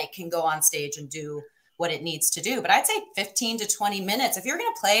so that it can go on stage and do what it needs to do. But I'd say 15 to 20 minutes. If you're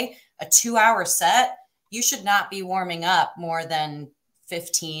going to play a 2-hour set, you should not be warming up more than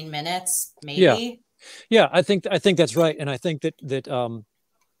 15 minutes, maybe. Yeah, I think that's right. And I think that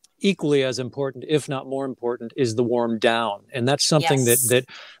equally as important, if not more important, is the warm down. And that's something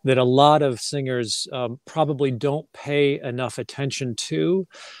that a lot of singers probably don't pay enough attention to,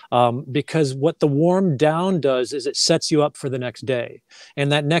 because what the warm down does is it sets you up for the next day.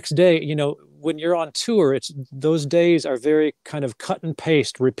 And that next day, when you're on tour, those days are very kind of cut and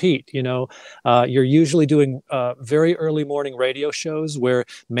paste, repeat. You're usually doing very early morning radio shows where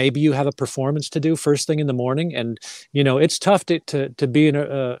maybe you have a performance to do first thing in the morning, and it's tough to be in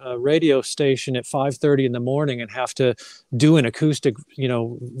a radio station at 5:30 in the morning and have to do an acoustic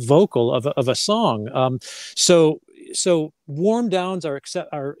vocal of a song. So warm downs are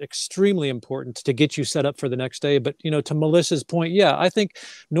extremely important to get you set up for the next day. But, to Melissa's point, yeah, I think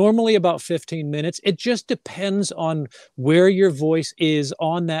normally about 15 minutes. It just depends on where your voice is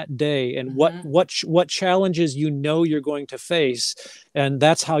on that day and what challenges you're going to face. And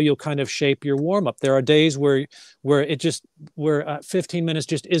that's how you'll kind of shape your warm up. There are days where 15 minutes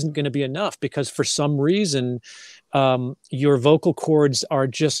just isn't going to be enough because for some reason, your vocal cords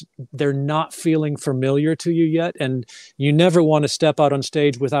they're not feeling familiar to you yet. And you never want to step out on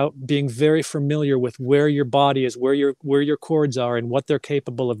stage without being very familiar with where your body is, where your cords are and what they're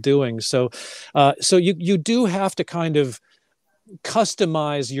capable of doing. So you do have to kind of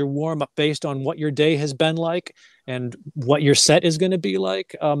customize your warm up based on what your day has been like and what your set is going to be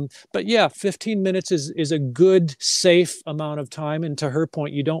like. But yeah, 15 minutes is a good, safe amount of time. And to her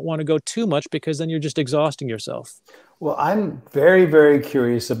point, you don't want to go too much because then you're just exhausting yourself. Well, I'm very, very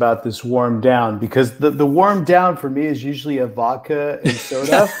curious about this warm down because the warm down for me is usually a vodka and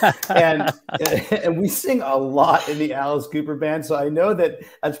soda. and we sing a lot in the Alice Cooper band. So I know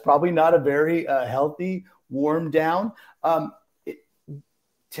that's probably not a very healthy warm down.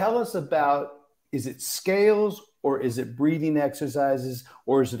 Tell us about, is it scales or is it breathing exercises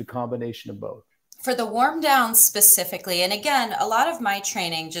or is it a combination of both? For the warm down specifically, and again, a lot of my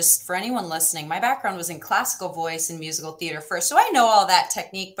training, just for anyone listening, my background was in classical voice and musical theater first. So I know all that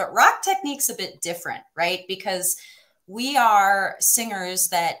technique, but rock technique's a bit different, right? Because we are singers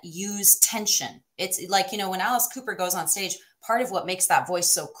that use tension. It's like, when Alice Cooper goes on stage, part of what makes that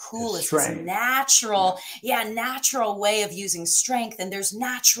voice so cool is this natural way of using strength. And there's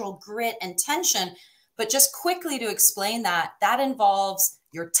natural grit and tension. But just quickly to explain that involves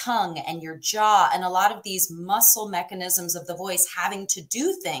your tongue and your jaw and a lot of these muscle mechanisms of the voice having to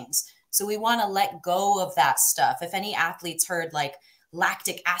do things. So we want to let go of that stuff. If any athletes heard like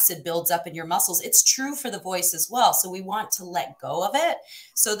lactic acid builds up in your muscles, it's true for the voice as well. So we want to let go of it.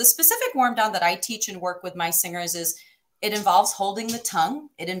 So the specific warm down that I teach and work with my singers is it involves holding the tongue.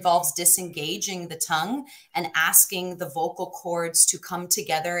 It involves disengaging the tongue and asking the vocal cords to come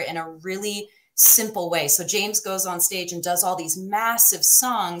together in a really simple way. So James goes on stage and does all these massive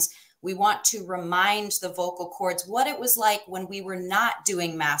songs. We want to remind the vocal cords what it was like when we were not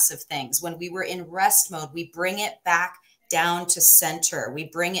doing massive things, when we were in rest mode. We bring it back down to center. We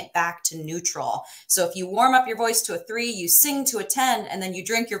bring it back to neutral. So if you warm up your voice to a 3, you sing to a 10, and then you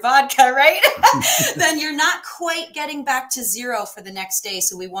drink your vodka, right? Then you're not quite getting back to 0 for the next day.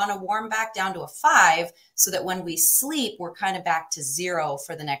 So we want to warm back down to a 5 so that when we sleep, we're kind of back to 0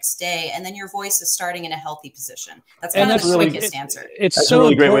 for the next day. And then your voice is starting in a healthy position. That's kind of the quickest answer. That's so a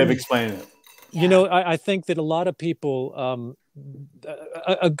really great way of explaining it. Yeah. I think that a lot of people,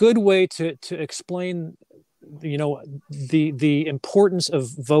 a good way to explain the importance of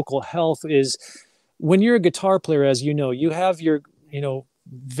vocal health is when you're a guitar player, as you have your,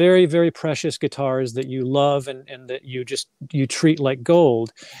 very, very precious guitars that you love and that you treat like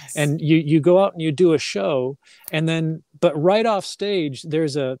gold. Yes. And you go out and you do a show but right off stage,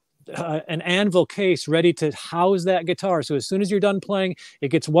 there's an anvil case ready to house that guitar. So as soon as you're done playing, it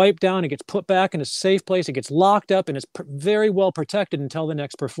gets wiped down, it gets put back in a safe place, it gets locked up, and it's very well protected until the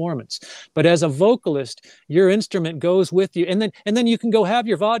next performance. But as a vocalist, your instrument goes with you, and then you can go have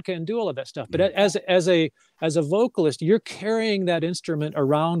your vodka and do all of that stuff. But as a vocalist, you're carrying that instrument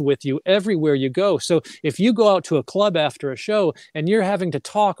around with you everywhere you go. So if you go out to a club after a show and you're having to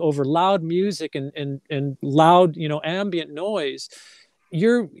talk over loud music and loud, ambient noise,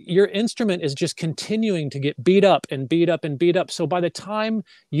 your instrument is just continuing to get beat up and beat up and beat up. So by the time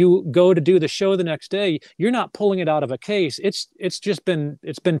you go to do the show the next day, you're not pulling it out of a case. It's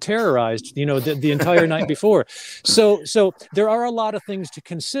been terrorized, the entire night before. So there are a lot of things to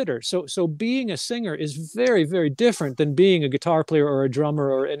consider. So being a singer is very, very different than being a guitar player or a drummer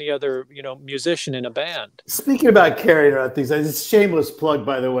or any other, musician in a band. Speaking about carrying around things, it's a shameless plug,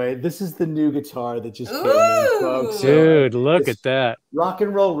 by the way. This is the new guitar that just came in, folks. Dude, look at that. Rock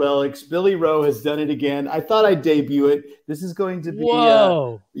and roll relics. Billy Rowe has done it again. I thought I'd debut it. This is going to be,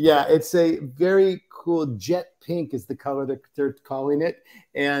 whoa. It's a very cool jet pink is the color that they're calling it.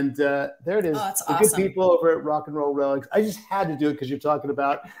 And there it is. Oh, that's the awesome. Good people over at Rock and Roll Relics. I just had to do it because you're talking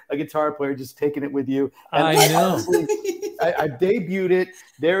about a guitar player just taking it with you. And I know. honestly, I debuted it.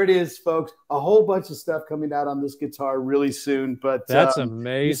 There it is, folks. A whole bunch of stuff coming out on this guitar really soon. But that's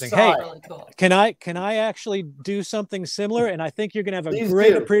amazing. Hey, really cool. can I actually do something similar? And I think you're going to have a Please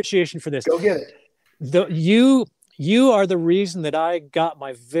great do. appreciation for this. Go get it. You are the reason that I got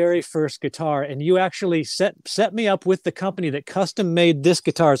my very first guitar, and you actually set me up with the company that custom made this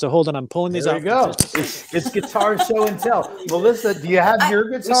guitar. So hold on, I'm pulling these out. There you go. It's Guitar Show and Tell. Melissa, do you have your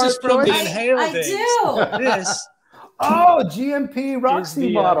guitar? This is from the choice? Inhale I days. do. This Oh, GMP Roxie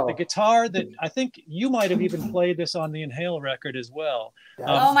is model. the guitar that I think you might have even played this on the Inhale record as well.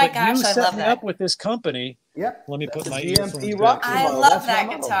 Oh my but gosh, you I set love me that. up with this company. Yep. Let me That's put my the earphones GMP back. Roxie I model. love That's that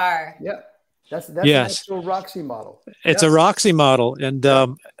my model. guitar. Yep. That's Yes. an actual Roxie model. It's Yep. a Roxie model, and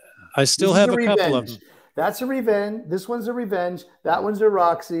I still This is have a couple of Revenge. them. That's a Revenge. This one's a Revenge. That one's a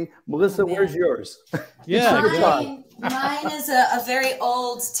Roxie. Melissa, where's yours? Yeah, Mine is a very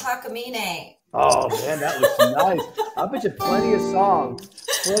old Takamine. Oh man, that looks nice. I bet you plenty of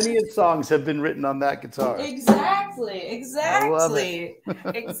songs have been written on that guitar. Exactly. love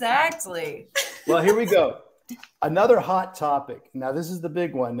Exactly. Well, here we go. Another hot topic. Now, this is the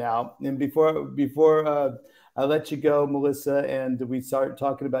big one now. And before I let you go, Melissa, and we start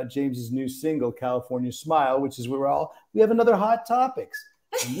talking about James's new single, California Smile, which is where we have another hot topics.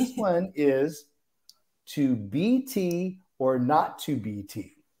 And this one is to BT or not to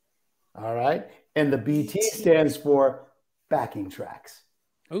BT. All right. And the BT stands for backing tracks.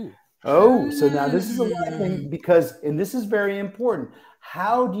 Oh, so now this is a lot of things because, and this is very important.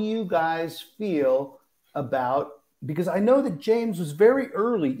 How do you guys feel about, because I know that James was very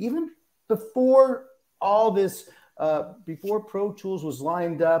early, even before all this, before Pro Tools was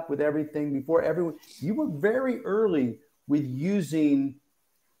lined up with everything, before everyone, you were very early with using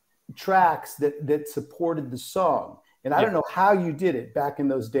tracks that supported the song. And I don't know how you did it back in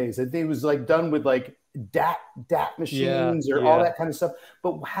those days. I think it was like done with like DAT machines or all that kind of stuff.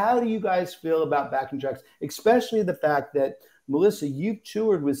 But how do you guys feel about backing tracks, especially the fact that Melissa, you've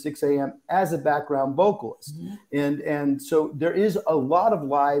toured with Sixx:A.M. as a background vocalist. And so there is a lot of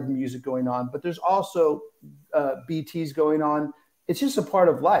live music going on, but there's also BTs going on. It's just a part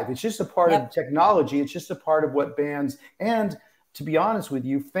of life. It's just a part of technology. It's just a part of what bands, and to be honest with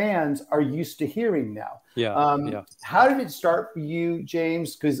you, fans are used to hearing now. How did it start for you,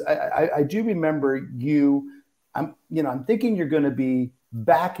 James? Because I do remember you, I'm thinking you're going to be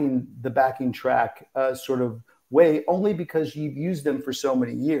backing the backing track sort of way, only because you've used them for so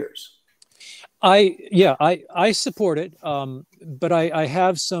many years. I support it, but I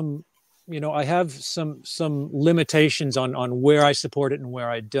have some, I have some limitations on where I support it and where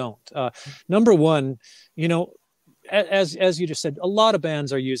I don't. Number one, as you just said, a lot of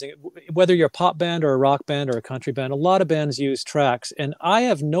bands are using it. Whether you're a pop band or a rock band or a country band, a lot of bands use tracks, and I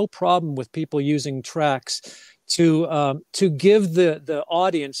have no problem with people using tracks to give the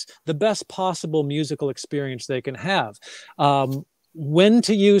audience the best possible musical experience they can have. When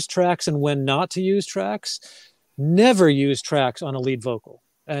to use tracks and when not to use tracks. Never use tracks on a lead vocal.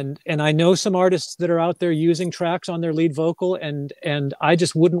 And I know some artists that are out there using tracks on their lead vocal, and I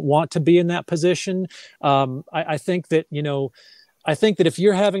just wouldn't want to be in that position. I think that if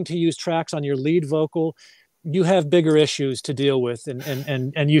you're having to use tracks on your lead vocal, you have bigger issues to deal with,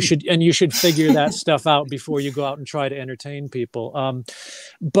 and you should figure that stuff out before you go out and try to entertain people.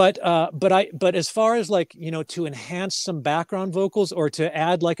 But as far as to enhance some background vocals or to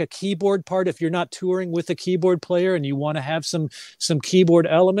add like a keyboard part, if you're not touring with a keyboard player and you want to have some keyboard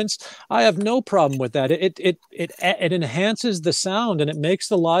elements, I have no problem with that. It enhances the sound and it makes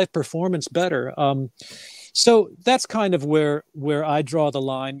the live performance better. So that's kind of where I draw the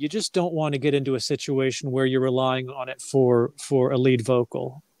line. You just don't want to get into a situation where you're relying on it for a lead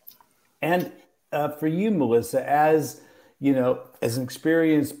vocal. And for you, Melissa, as as an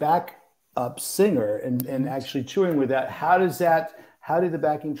experienced backup singer and actually touring with that, how do the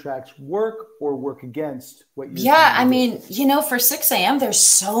backing tracks work or work against what you're doing? I mean, for Sixx:A.M., there's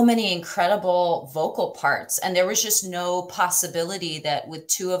so many incredible vocal parts, and there was just no possibility that with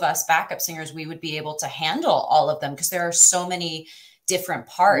two of us backup singers, we would be able to handle all of them because there are so many different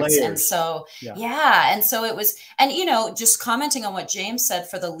parts. Layers. And so, and so it was, and, just commenting on what James said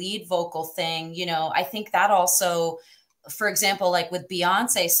for the lead vocal thing, I think that also, for example, like with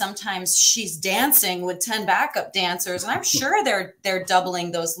Beyonce, sometimes she's dancing with 10 backup dancers, and I'm sure they're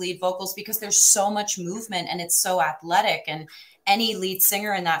doubling those lead vocals because there's so much movement and it's so athletic. And any lead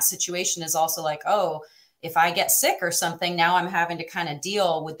singer in that situation is also like, oh, if I get sick or something, now I'm having to kind of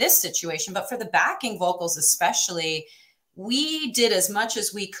deal with this situation. But for the backing vocals, especially, we did as much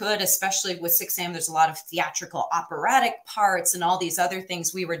as we could, especially with Sixx. There's a lot of theatrical operatic parts and all these other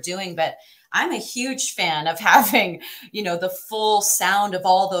things we were doing. But I'm a huge fan of having, you know, the full sound of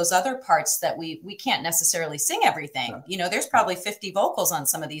all those other parts that we can't necessarily sing everything. You know, there's probably 50 vocals on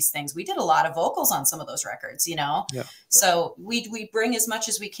some of these things. We did a lot of vocals on some of those records, you know. Yeah. So we bring as much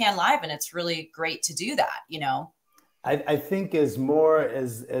as we can live, and it's really great to do that, you know. I think as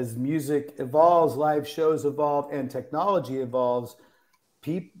music evolves, live shows evolve, and technology evolves,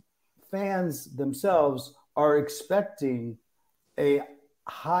 fans themselves are expecting a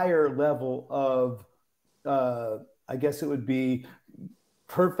higher level of, I guess it would be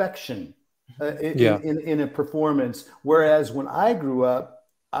perfection in a performance. Whereas when I grew up,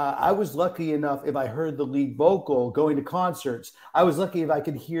 I was lucky enough, if I heard the lead vocal going to concerts, I was lucky if I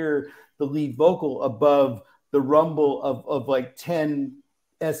could hear the lead vocal above the rumble of like 10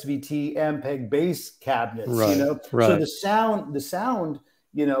 SVT Ampeg bass cabinets, you know? So the sound,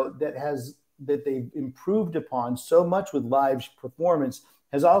 you know, that they've improved upon so much with live performance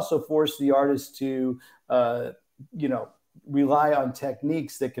has also forced the artist to, you know, rely on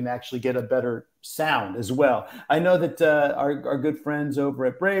techniques that can actually get a better sound as well. I know that our good friends over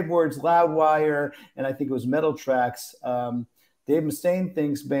at Brave Words, Loudwire, and I think it was Metal Tracks, Dave Mustaine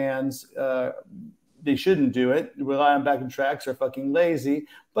thinks bands, they shouldn't do it. Rely on backing tracks are fucking lazy.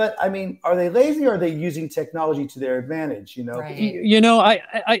 But I mean, are they lazy or are they using technology to their advantage? You know, you know, I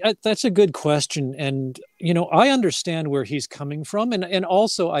that's a good question. And, you know, I understand where he's coming from. And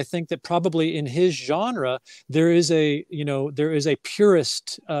also I think that probably in his genre, there is a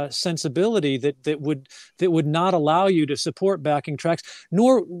purist sensibility that would not allow you to support backing tracks,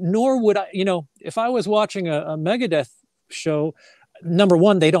 nor would I, you know, if I was watching a Megadeth show, number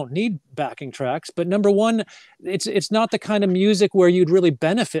one, they don't need backing tracks, but number one, it's not the kind of music where you'd really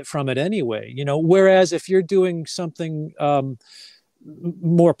benefit from it anyway, you know, whereas if you're doing something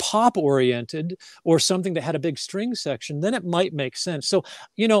more pop oriented or something that had a big string section, then it might make sense. So,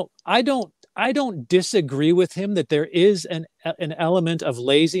 you know, I don't disagree with him that there is an element of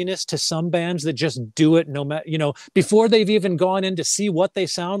laziness to some bands that just do it no matter, you know, before they've even gone in to see what they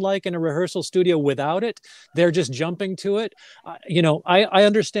sound like in a rehearsal studio without it, they're just jumping to it. You know, I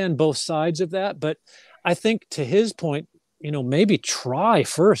understand both sides of that, but I think to his point, you know, maybe try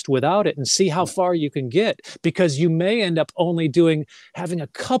first without it and see how far you can get, because you may end up only having a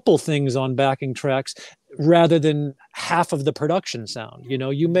couple things on backing tracks rather than half of the production sound. You know,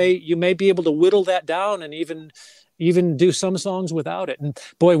 you may be able to whittle that down and even do some songs without it. And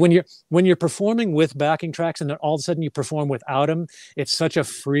boy, when you're performing with backing tracks and then all of a sudden you perform without them, it's such a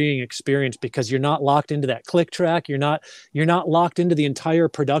freeing experience because you're not locked into that click track. You're not locked into the entire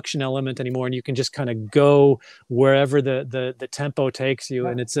production element anymore, and you can just kind of go wherever the tempo takes you.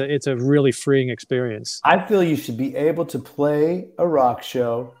 And it's a really freeing experience. I feel you should be able to play a rock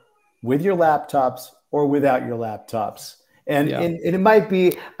show with your laptops or without your laptops. And it might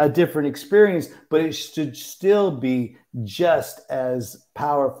be a different experience, but it should still be just as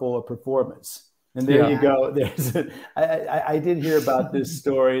powerful a performance. And there you go. I did hear about this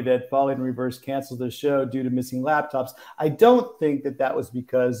story that Falling in Reverse canceled the show due to missing laptops. I don't think that was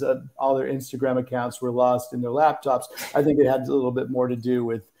because all their Instagram accounts were lost in their laptops. I think it had a little bit more to do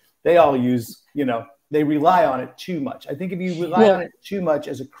with they all use, you know, they rely on it too much. I think if you rely on it too much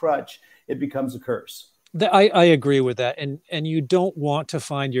as a crutch, it becomes a curse. I agree with that, and you don't want to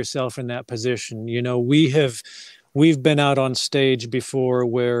find yourself in that position. You know, we've been out on stage before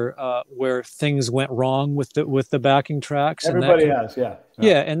where things went wrong with the backing tracks. Everybody has,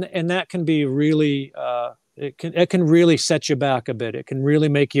 and that can be really it can really set you back a bit. It can really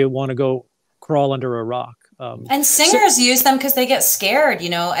make you want to go crawl under a rock. And singers use them because they get scared. You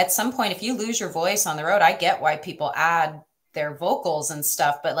know, at some point, if you lose your voice on the road, I get why people add their vocals and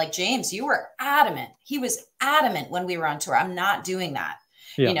stuff, but like James, you were adamant. He was adamant when we were on tour. I'm not doing that,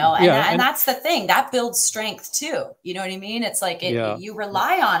 you know, and that's the thing that builds strength too. You know what I mean? It's like you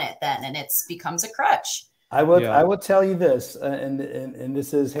rely on it then, and it becomes a crutch. I will tell you this, and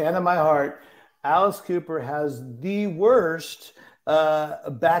this is hand on my heart. Alice Cooper has the worst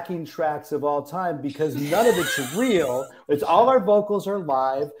backing tracks of all time because none of it's real. It's all our vocals are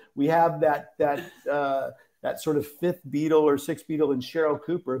live. We have that sort of fifth Beatle or sixth Beatle in Cheryl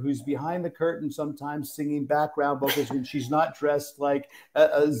Cooper, who's behind the curtain sometimes singing background vocals when she's not dressed like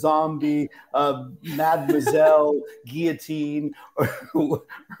a zombie, Mademoiselle Guillotine, or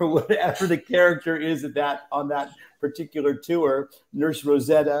whatever the character is on that particular tour, Nurse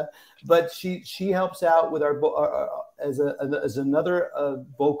Rosetta. But she helps out with our as another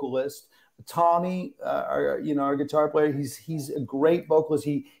vocalist. Tommy, our guitar player, he's a great vocalist.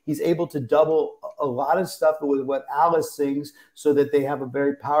 He's able to double a lot of stuff with what Alice sings, so that they have a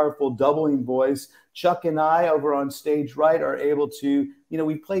very powerful doubling voice. Chuck and I over on stage right are able to,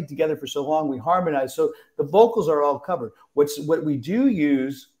 we played together for so long, we harmonize. So the vocals are all covered. What we do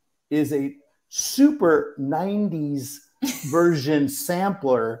use is a super 90s version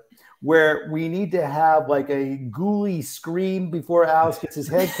sampler, where we need to have like a ghouly scream before Alice gets his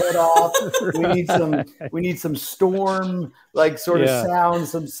head cut off. We need some storm, like sort of sound,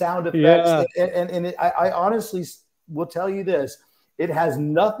 some sound effects. And I honestly will tell you this. It has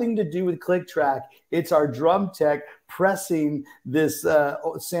nothing to do with click track. It's our drum tech pressing this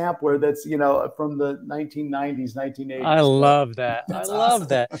sampler that's, from the 1990s, 1980s. I love that. I love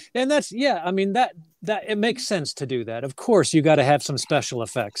that. And that's, I mean, that it makes sense to do that. Of course, you got to have some special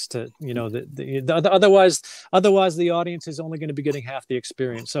effects to, otherwise the audience is only going to be getting half the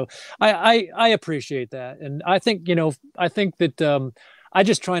experience. So I appreciate that. And I think, I think that, I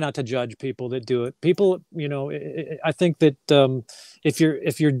just try not to judge people that do it. People, I think that if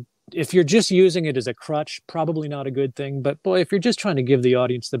you're just using it as a crutch, probably not a good thing. But boy, if you're just trying to give the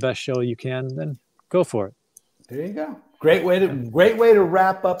audience the best show you can, then go for it. There you go. Great way to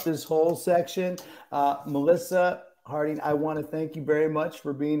wrap up this whole section. Melissa Harding, I want to thank you very much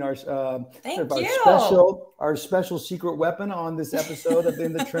for being our special secret weapon on this episode of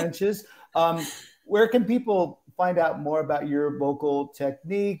In the Trenches. Where can people find out more about your vocal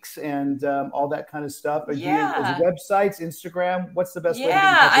techniques and all that kind of stuff? Websites, Instagram, what's the best way to get in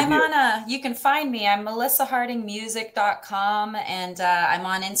touch with you? You can find me. I'm melissahardingmusic.com, and I'm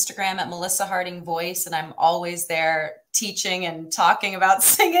on Instagram at Melissa Harding Voice, and I'm always there teaching and talking about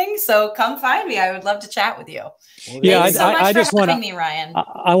singing. So come find me. I would love to chat with you. I just want to, Ryan.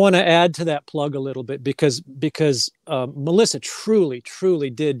 I want to add to that plug a little bit because Melissa truly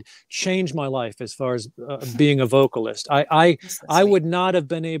did change my life as far as being a vocalist. I would not have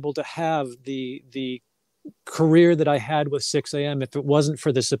been able to have the career that I had with 6 a.m. if it wasn't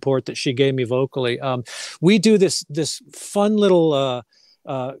for the support that she gave me vocally. We do this fun little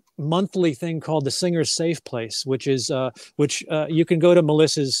monthly thing called the Singer's Safe Place, which you can go to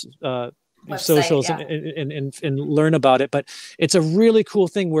Melissa's website, socials and learn about it. But it's a really cool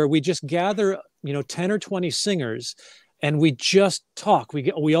thing where we just gather 10 or 20 singers, and we just talk.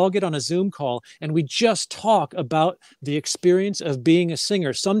 We all get on a Zoom call, and we just talk about the experience of being a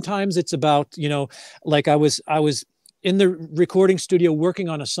singer. Sometimes it's about, like I was in the recording studio working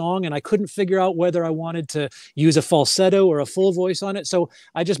on a song, and I couldn't figure out whether I wanted to use a falsetto or a full voice on it. So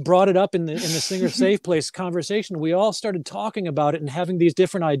I just brought it up in the Singer Safe Place conversation. We all started talking about it and having these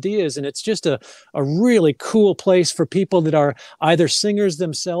different ideas. And it's just a really cool place for people that are either singers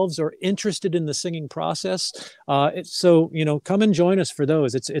themselves or interested in the singing process. So come and join us for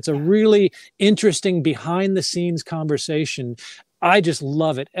those. It's a really interesting behind the scenes conversation. I just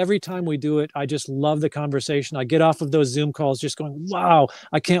love it. Every time we do it, I just love the conversation. I get off of those Zoom calls just going, wow,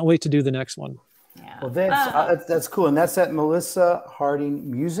 I can't wait to do the next one. Yeah. Well, that's cool. And that's at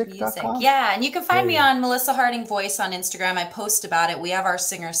melissahardingmusic.com? Yeah. And you can find me on Melissa Harding Voice on Instagram. I post about it. We have our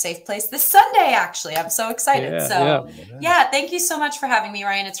Singer Safe Place this Sunday, actually. I'm so excited. Thank you so much for having me,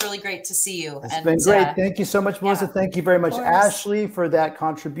 Ryan. It's really great to see you. It's been great. Thank you so much, Melissa. Thank you very much, Ashley, for that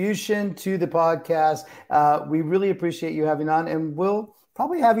contribution to the podcast. We really appreciate you having on, and we'll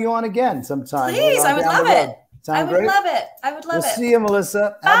probably have you on again sometime. Please, I would love it. I would love it. We'll see you,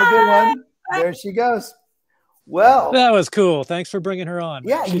 Melissa. Have a good one. There she goes. Well, that was cool. Thanks for bringing her on.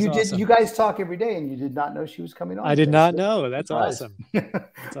 Yeah, She's awesome. You guys talk every day, and you did not know she was coming on. I did not know. That's awesome.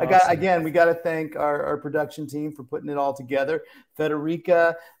 That's awesome. We got to thank our production team for putting it all together.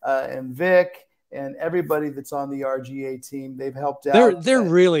 Federica and Vic and everybody that's on the RGA team. They've helped out. They're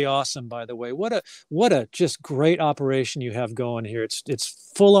really awesome, by the way. What a just great operation you have going here.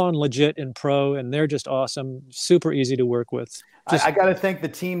 It's full on legit and pro, and they're just awesome. Super easy to work with. I got to thank the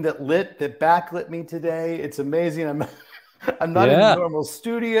team that backlit me today. It's amazing. I'm not in the normal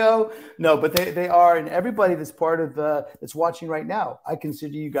studio. No, but they are. And everybody that's part of that's watching right now, I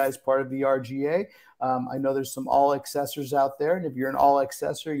consider you guys part of the RGA. I know there's some all accessors out there. And if you're an all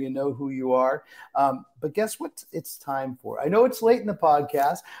accessor, you know who you are. But guess what it's time for? I know it's late in the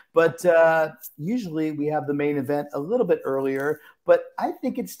podcast, but usually we have the main event a little bit earlier. But I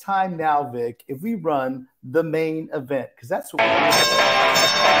think it's time now, Vic, if we run the main event, because that's what we're doing.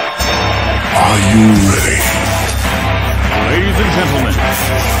 Are you ready? Ladies and gentlemen,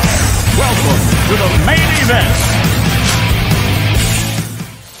 welcome to the main event.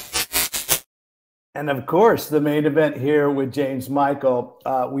 And of course, the main event here with James Michael.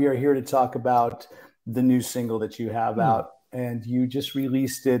 We are here to talk about the new single that you have out. and you just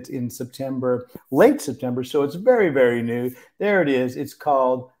released it in September, late September. So it's very, very new. There it is. It's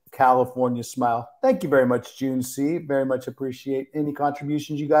called California Smile. Thank you very much, June C. Very much appreciate any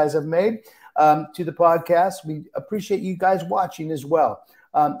contributions you guys have made to the podcast. We appreciate you guys watching as well.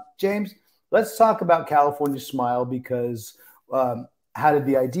 James, let's talk about California Smile, because how did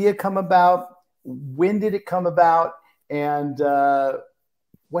the idea come about? When did it come about? And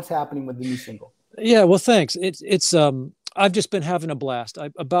what's happening with the new single? Yeah, well, thanks. It's I've just been having a blast.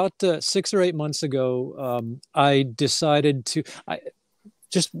 About 6 or 8 months ago, I decided to,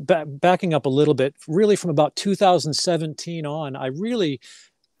 backing up a little bit, really from about 2017 on, I really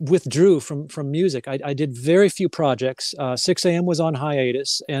withdrew from music. I did very few projects. 6 a.m. was on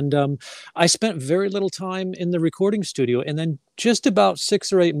hiatus, and I spent very little time in the recording studio. And then just about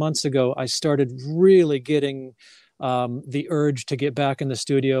 6 or 8 months ago, I started really getting the urge to get back in the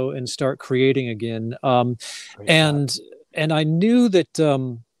studio and start creating again. And I knew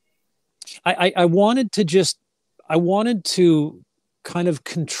that I wanted to kind of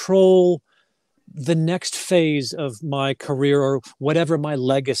control the next phase of my career, or whatever my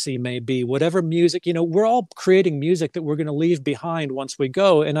legacy may be, whatever music, we're all creating music that we're going to leave behind once we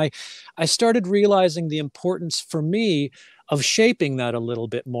go. And I started realizing the importance for me of shaping that a little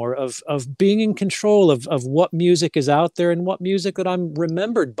bit more, of being in control of what music is out there and what music that I'm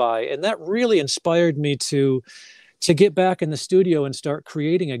remembered by. And that really inspired me to get back in the studio and start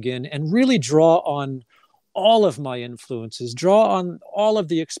creating again, and really draw on all of my influences, draw on all of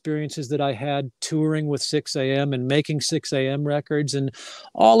the experiences that I had touring with 6 a.m. and making 6 a.m. records, and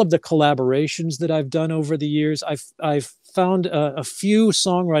all of the collaborations that I've done over the years. I've found a few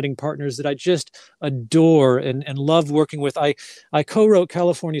songwriting partners that I just adore and love working with. I co-wrote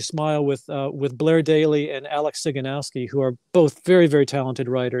California Smile with Blair Daly and Alex Siganowski, who are both very, very talented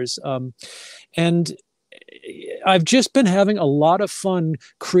writers. And I've just been having a lot of fun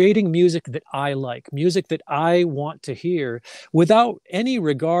creating music that I like, music that I want to hear, without any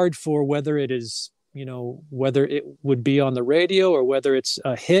regard for whether it is, whether it would be on the radio or whether it's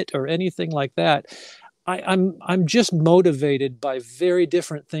a hit or anything like that. I'm just motivated by very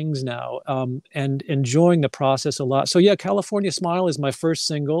different things now, and enjoying the process a lot. So yeah, California Smile is my first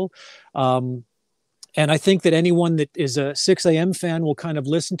single. And I think that anyone that is a 6 a.m. fan will kind of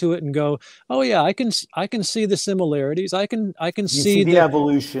listen to it and go, "Oh yeah, I can see the similarities. I can see the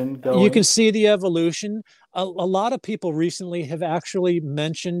evolution going." You can see the evolution. A lot of people recently have actually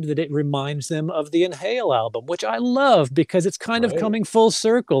mentioned that it reminds them of the Inhale album, which I love, because it's kind of coming full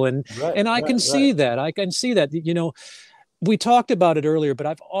circle, and I can see that. I can see that. We talked about it earlier, but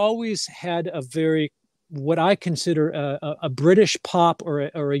I've always had what I consider a British pop or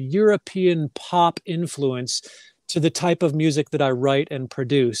a European pop influence to the type of music that I write and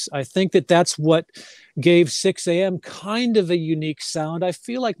produce. I think that that's what gave 6 a.m. kind of a unique sound. I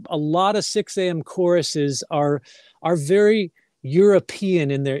feel like a lot of 6 a.m. choruses are very European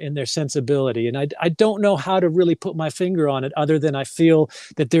in their sensibility. And I don't know how to really put my finger on it, other than I feel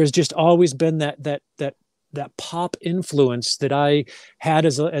that there's just always been that pop influence that I had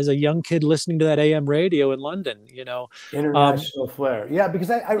as a young kid listening to that AM radio in London, International flair. Yeah, because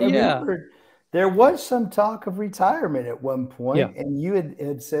I remember there was some talk of retirement at one point, and you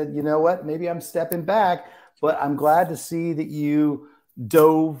had said, you know what, maybe I'm stepping back, but I'm glad to see that you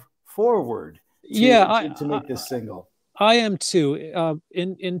dove forward to make this single. I am too.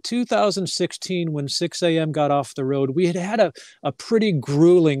 In 2016, when 6 a.m. got off the road, we had a pretty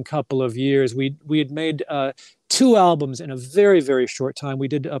grueling couple of years. We had made 2 albums in a very, very short time. We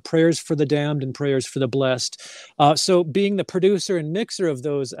did Prayers for the Damned and Prayers for the Blessed. So being the producer and mixer of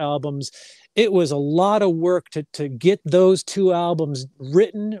those albums, it was a lot of work to get those 2 albums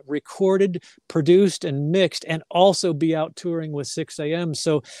written, recorded, produced, and mixed, and also be out touring with 6 a.m.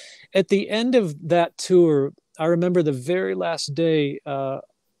 So at the end of that tour, I remember the very last day,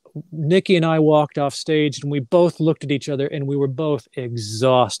 Nikki and I walked off stage, and we both looked at each other, and we were both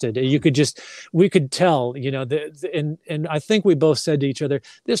exhausted. We could tell, and I think we both said to each other,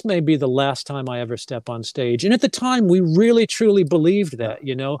 this may be the last time I ever step on stage. And at the time, we really, truly believed that,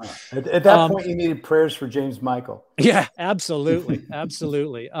 At that point, you needed prayers for James Michael. Yeah, absolutely.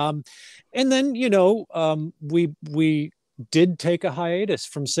 Absolutely. And then, we did take a hiatus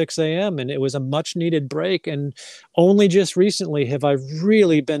from 6 a.m. and it was a much needed break. And only just recently have I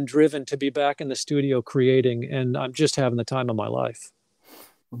really been driven to be back in the studio creating, and I'm just having the time of my life.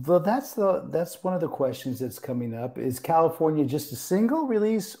 Well, that's one of the questions that's coming up. Is California just a single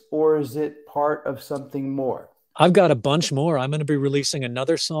release, or is it part of something more? I've got a bunch more. I'm going to be releasing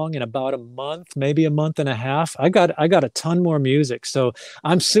another song in about a month, maybe a month and a half. I got a ton more music. So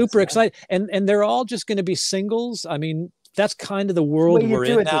I'm super excited. And they're all just going to be singles. I mean, that's kind of the world we're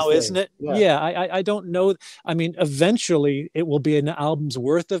in now, isn't it? Yeah. I don't know. I mean, eventually it will be an album's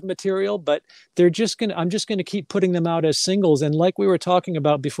worth of material, but I'm just gonna keep putting them out as singles. And like we were talking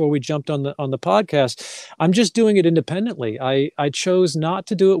about before we jumped on the podcast, I'm just doing it independently. I chose not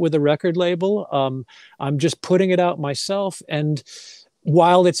to do it with a record label. I'm just putting it out myself, and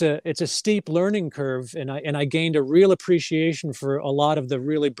while it's a steep learning curve, and I gained a real appreciation for a lot of the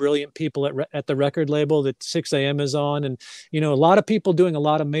really brilliant people at the record label that 6 a.m. is on, and a lot of people doing a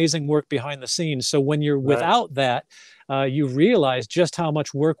lot of amazing work behind the scenes. So when you're without that, you realize just how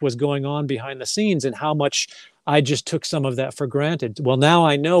much work was going on behind the scenes and how much I just took some of that for granted. Well, now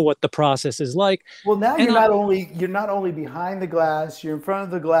I know what the process is like. Well, now you're not only behind the glass, you're in front of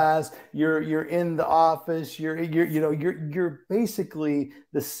the glass, you're in the office, you're basically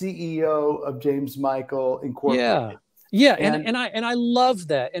the CEO of James Michael Incorporated. Yeah. And I love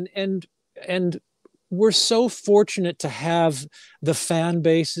that. And we're so fortunate to have the fan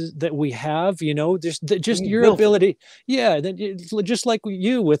bases that we have, just your ability. Yeah. Just like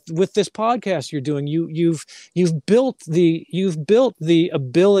you with this podcast you're doing, you've built the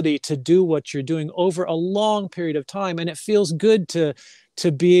ability to do what you're doing over a long period of time. And it feels good to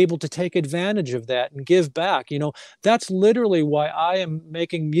be able to take advantage of that and give back. That's literally why I am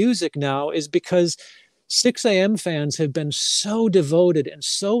making music now, is because 6 a.m. fans have been so devoted and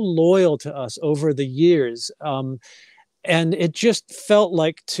so loyal to us over the years. And it just felt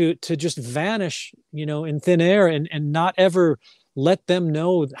like to just vanish, in thin air and not ever let them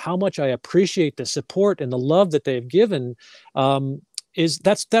know how much I appreciate the support and the love that they've given.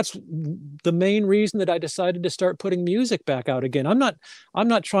 That's the main reason that I decided to start putting music back out again. I'm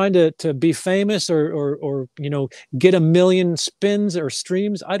not trying to be famous or get 1 million spins or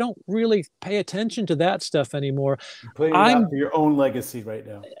streams. I don't really pay attention to that stuff anymore. You're putting it out for your own legacy right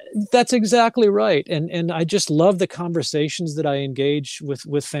now. That's exactly right. And I just love the conversations that I engage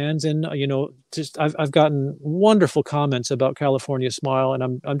with fans in. I've gotten wonderful comments about California Smile,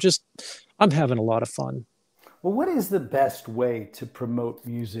 and I'm having a lot of fun. Well, what is the best way to promote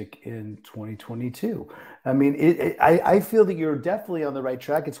music in 2022? I mean, I feel that you're definitely on the right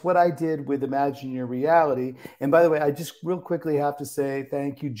track. It's what I did with Imagine Your Reality. And by the way, I just real quickly have to say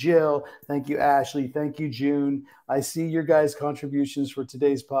thank you, Jill. Thank you, Ashley. Thank you, June. I see your guys' contributions for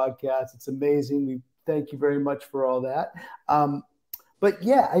today's podcast. It's amazing. We thank you very much for all that. But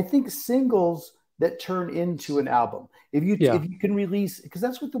yeah, I think singles that turn into an album. If you can release, because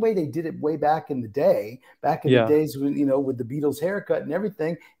that's what the way they did it way back in the day, the days when, with the Beatles haircut and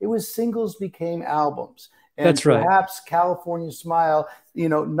everything, it was singles became albums. And that's right. Perhaps California Smile,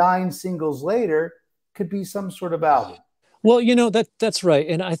 9 singles later could be some sort of album. Well, that's right.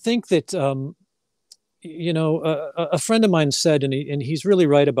 And I think that, a friend of mine said, and he's really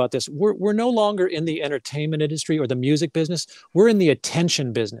right about this. We're no longer in the entertainment industry or the music business. We're in the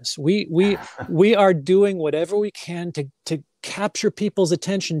attention business. We are doing whatever we can to capture people's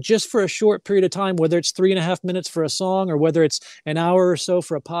attention just for a short period of time, whether it's 3.5 minutes for a song or whether it's an hour or so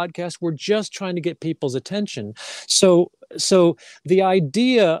for a podcast. We're just trying to get people's attention. So the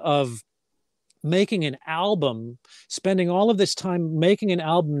idea of making an album, spending all of this time making an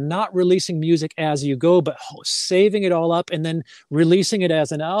album, not releasing music as you go, but saving it all up and then releasing it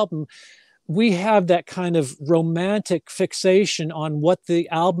as an album, we have that kind of romantic fixation on what the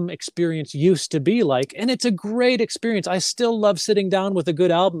album experience used to be like. And it's a great experience. I still love sitting down with a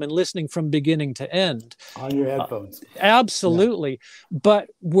good album and listening from beginning to end. On your headphones. Absolutely. Yeah.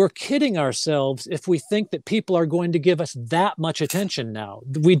 But we're kidding ourselves if we think that people are going to give us that much attention now.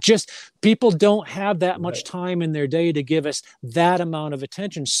 People don't have that much time in their day to give us that amount of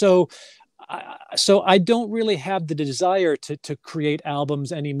attention. So I don't really have the desire to create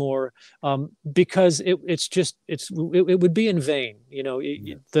albums anymore, because it would be in vain.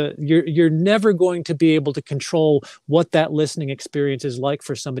 You're never going to be able to control what that listening experience is like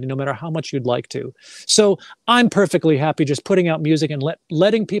for somebody, no matter how much you'd like to. So I'm perfectly happy just putting out music and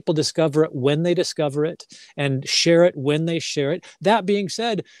letting people discover it when they discover it and share it when they share it. That being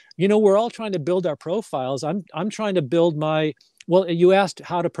said, we're all trying to build our profiles. I'm trying to build my. Well, you asked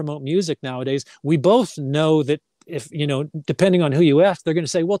how to promote music nowadays. We both know that if, depending on who you ask, they're going to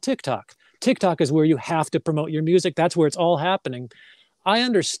say, well, TikTok. TikTok is where you have to promote your music. That's where it's all happening. I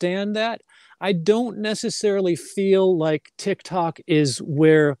understand that. I don't necessarily feel like TikTok is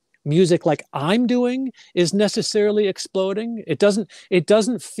where music like I'm doing is necessarily exploding. It doesn't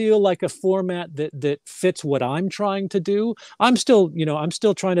feel like a format that fits what I'm trying to do. I'm still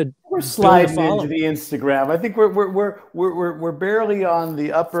trying to. We're sliding into the Instagram. I think we're barely on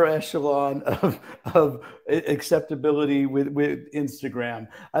the upper echelon of acceptability with Instagram.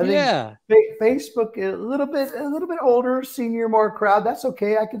 I think Facebook is a little bit older, senior, more crowd. That's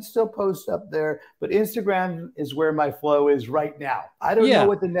okay. I can still post up there, but Instagram is where my flow is right now. I don't know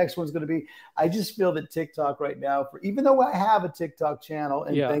what the next one's going to be. I just feel that TikTok right now, even though I have a TikTok channel,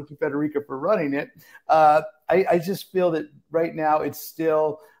 and thank you, Federica, for running it, I just feel that right now it's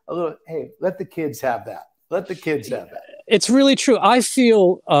still a little, hey, let the kids have that. Let the kids have that. It's really true. I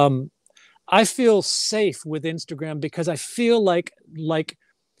feel safe with Instagram because I feel like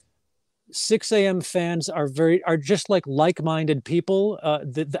Sixx AM fans are just like-minded people.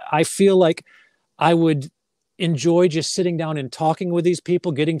 I feel like I would enjoy just sitting down and talking with these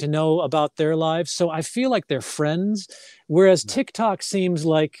people, getting to know about their lives. So I feel like they're friends, whereas TikTok seems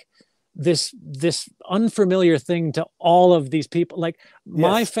like this unfamiliar thing to all of these people. Like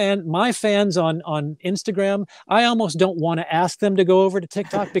my fans on Instagram, I almost don't want to ask them to go over to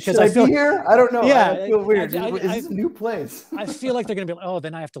TikTok because I feel here. I don't know. Yeah, I feel weird. Is this a new place? I feel like they're going to be like, oh,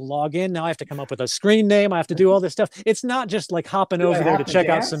 then I have to log in. Now I have to come up with a screen name. I have to do all this stuff. It's not just like hopping over there to check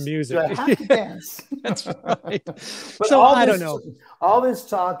out some music. Do I have to dance? That's right. But so I don't know. All this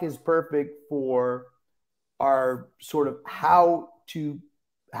talk is perfect for our sort of how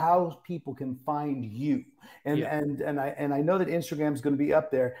people can find you. And I know that Instagram is going to be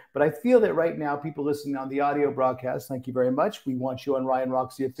up there, but I feel that right now people listening on the audio broadcast, thank you very much. We want you on Ryan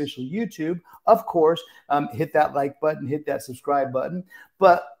Roxie official YouTube. Of course, hit that like button, hit that subscribe button.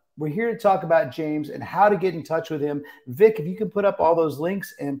 But we're here to talk about James and how to get in touch with him. Vic, if you can put up all those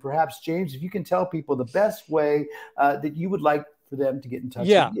links, and perhaps James, if you can tell people the best way that you would like for them to get in touch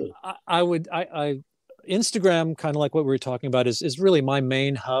with you. I would Instagram, kind of like what we were talking about, is really my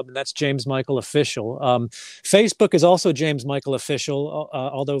main hub, and that's James Michael Official. Facebook is also James Michael Official,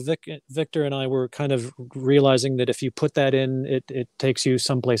 although Victor and I were kind of realizing that if you put that in, it takes you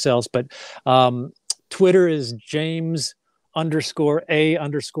someplace else. But Twitter is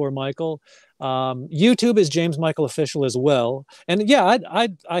James_A_Michael. YouTube is James Michael Official as well. And yeah,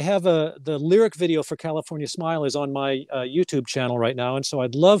 I have the lyric video for California Smile is on my YouTube channel right now. And so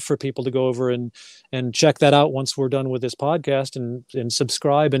I'd love for people to go over and check that out once we're done with this podcast and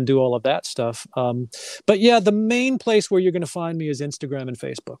subscribe and do all of that stuff. But yeah, the main place where you're going to find me is Instagram and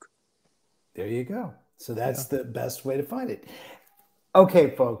Facebook. There you go. So that's the best way to find it.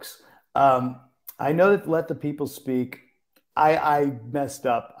 Okay, folks. I know that let the people speak. I messed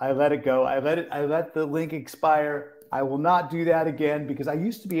up. I let it go. I let the link expire. I will not do that again because I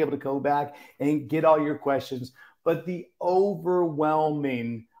used to be able to go back and get all your questions. But the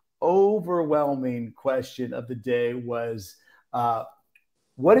overwhelming question of the day was,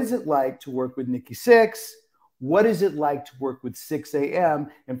 what is it like to work with Nikki Sixx? What is it like to work with Sixx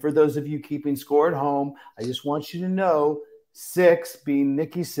AM? And for those of you keeping score at home, I just want you to know Sixx being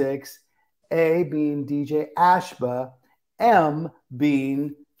Nikki Sixx, A being DJ Ashba, M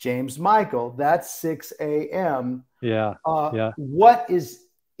being James Michael. That's Sixx AM. Yeah. What is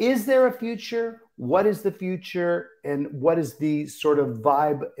there a future? What is the future? And what is the sort of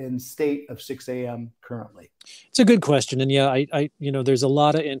vibe and state of Sixx AM currently? It's a good question. And yeah, I there's a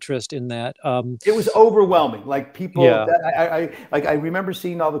lot of interest in that. It was overwhelming. Like people that I remember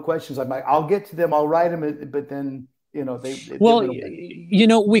seeing all the questions. I'm like, I'll get to them. I'll write them. But then,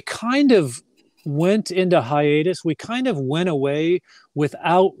 we kind of went into hiatus. We kind of went away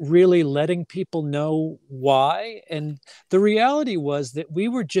without really letting people know why. And the reality was that we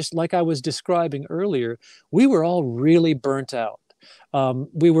were just, like I was describing earlier, we were all really burnt out.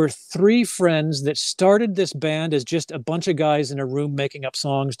 We were three friends that started this band as just a bunch of guys in a room making up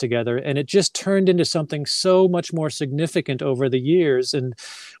songs together. And it just turned into something so much more significant over the years. And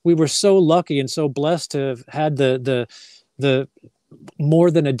we were so lucky and so blessed to have had the more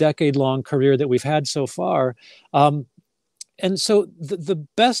than a decade-long career that we've had so far. And so the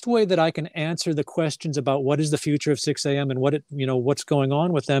best way that I can answer the questions about what is the future of Sixx AM and what's going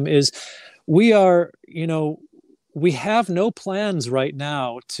on with them is we have no plans right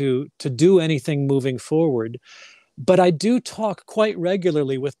now to do anything moving forward. But I do talk quite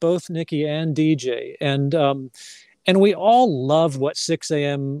regularly with both Nikki and DJ. And we all love what Sixx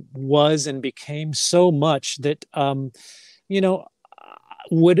AM was and became so much that,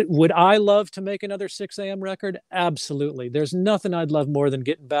 would I love to make another Sixx AM record? Absolutely. There's nothing I'd love more than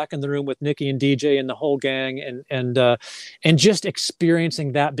getting back in the room with Nikki and DJ and the whole gang and just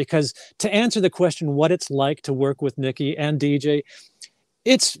experiencing that. Because to answer the question, what it's like to work with Nikki and DJ,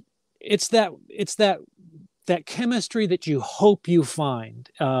 it's it's that chemistry that you hope you find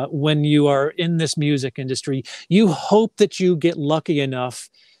when you are in this music industry. You hope that you get lucky enough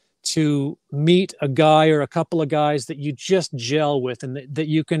to meet a guy or a couple of guys that you just gel with, and that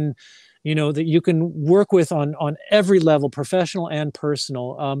you can, that you can work with on every level, professional and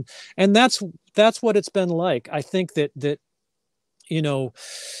personal. And that's what it's been like. I think that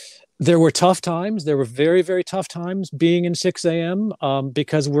there were tough times. There were very, very tough times being in Sixx AM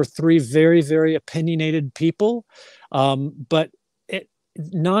because we're three very, very opinionated people. But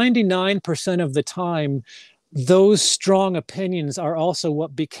 99% of the time, those strong opinions are also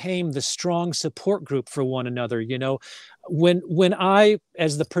what became the strong support group for one another. When I,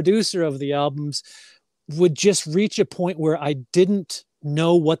 as the producer of the albums, would just reach a point where I didn't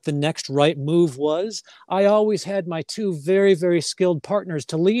know what the next right move was, I always had my two very, very skilled partners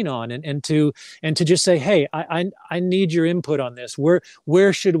to lean on and to just say, hey, I need your input on this.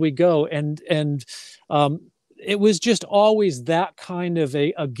 Where should we go? And it was just always that kind of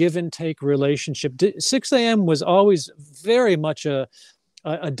a give and take relationship. Sixx AM was always very much a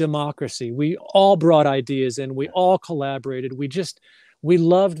democracy. We all brought ideas in. We all collaborated. We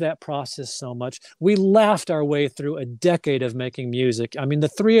loved that process so much. We laughed our way through a decade of making music. I mean, the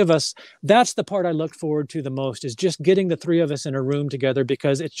three of us, that's the part I looked forward to the most, is just getting the three of us in a room together,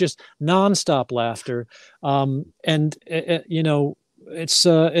 because it's just nonstop laughter. And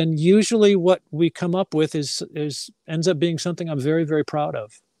usually what we come up with ends up being something I'm very, very proud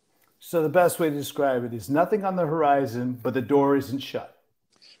of. So the best way to describe it is nothing on the horizon, but the door isn't shut.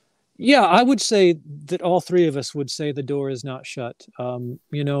 Yeah, I would say that all three of us would say the door is not shut.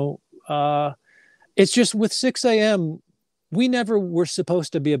 It's just with Sixx AM, we never were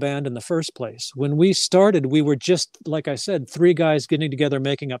supposed to be a band in the first place. When we started, we were just, like I said, three guys getting together,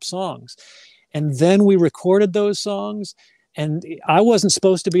 making up songs. And then we recorded those songs, and I wasn't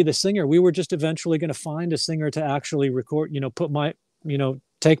supposed to be the singer. We were just eventually going to find a singer to actually record,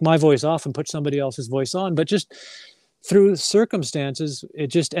 take my voice off and put somebody else's voice on. But just through circumstances, it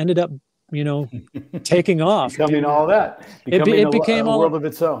just ended up, taking off. Becoming all that. It became a world of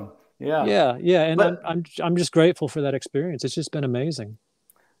its own. Yeah. Yeah. And I'm just grateful for that experience. It's just been amazing.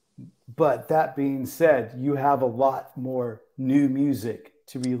 But that being said, you have a lot more new music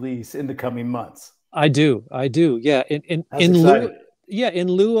to release in the coming months. I do. Yeah. In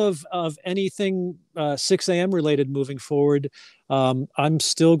lieu of anything Sixx AM related moving forward, I'm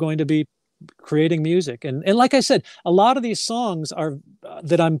still going to be creating music. And like I said, a lot of these songs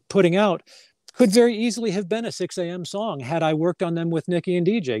that I'm putting out could very easily have been a Sixx AM song had I worked on them with Nikki and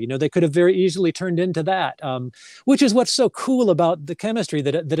DJ. They could have very easily turned into that, which is what's so cool about the chemistry,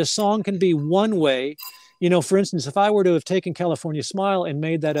 that a song can be one way. For instance, if I were to have taken California Smile and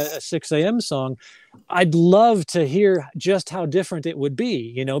made that a Sixx AM song, I'd love to hear just how different it would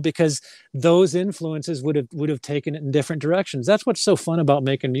be, because those influences would have taken it in different directions. That's what's so fun about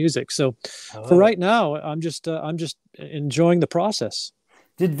making music. So for right now, I'm just enjoying the process.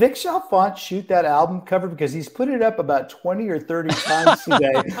 Did Vic Chalfant shoot that album cover? Because he's put it up about 20 or 30 times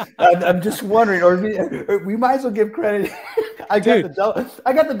today. I'm just wondering, or we might as well give credit. I got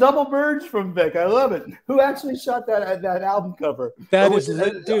the double birds from Vic. I love it. Who actually shot that album cover? That is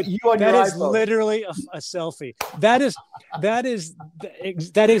literally a selfie. That is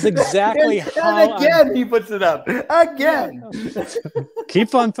exactly how. And again, he puts it up again.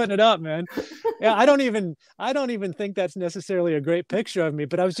 Keep on putting it up, man. Yeah, I don't even think that's necessarily a great picture of me,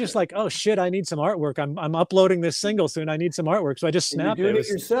 but I was just like, oh shit, I need some artwork. I'm uploading this single soon. I need some artwork, so I just snapped it. You're doing it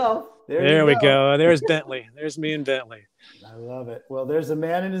yourself. There we go. There's Bentley. There's me and Bentley. I love it. Well, there's a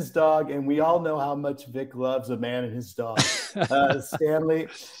man and his dog, and we all know how much Vic loves a man and his dog. Stanley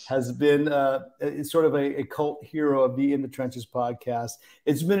has been sort of a cult hero of the In the Trenches podcast.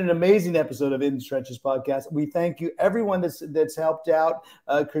 It's been an amazing episode of In the Trenches podcast. We thank you, everyone that's helped out,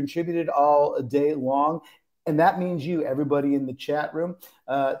 contributed all day long. And that means you, everybody in the chat room.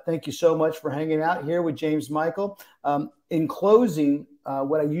 Thank you so much for hanging out here with James Michael. In closing,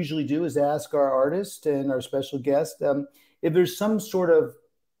 what I usually do is ask our artist and our special guest if there's some sort of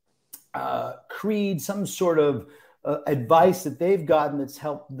creed, some sort of advice that they've gotten that's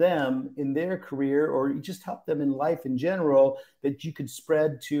helped them in their career, or just helped them in life in general, that you could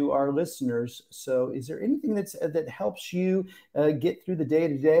spread to our listeners. So is there anything that helps you get through the day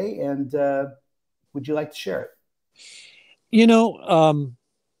to day, and would you like to share it?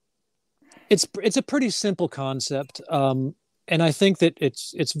 It's a pretty simple concept. And I think that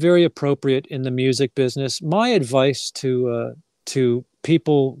it's very appropriate in the music business. My advice to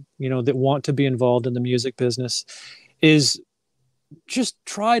people, that want to be involved in the music business is just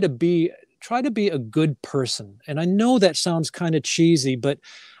try to be a good person. And I know that sounds kind of cheesy, but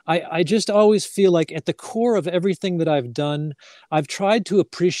I just always feel like at the core of everything that I've done, I've tried to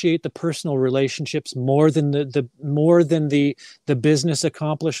appreciate the personal relationships more than the business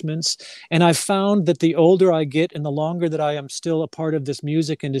accomplishments. And I've found that the older I get and the longer that I am still a part of this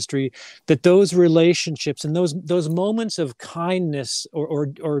music industry, that those relationships and those moments of kindness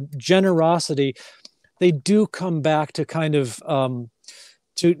or generosity, they do come back to kind of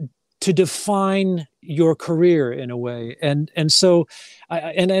to define your career in a way. And so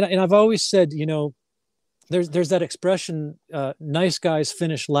I've always said, you know, there's that expression, nice guys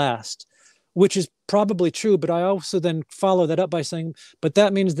finish last, which is probably true, but I also then follow that up by saying, but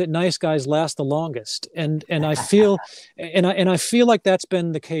that means that nice guys last the longest. And I feel I feel like that's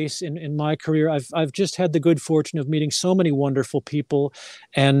been the case in my career. I've just had the good fortune of meeting so many wonderful people,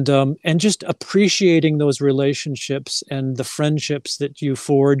 and just appreciating those relationships and the friendships that you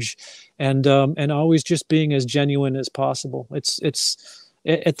forge, and always just being as genuine as possible. It's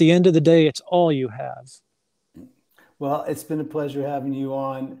at the end of the day, it's all you have. Well, it's been a pleasure having you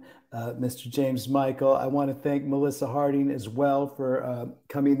on, Mr. James Michael. I want to thank Melissa Harding as well for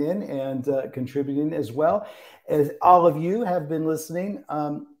coming in and contributing as well. As all of you have been listening,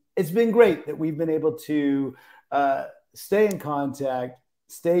 it's been great that we've been able to stay in contact,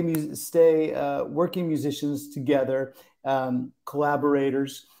 stay working musicians together,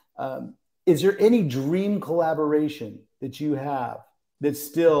 collaborators. Is there any dream collaboration that you have that's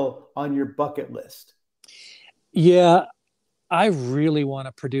still on your bucket list? Yeah, I really want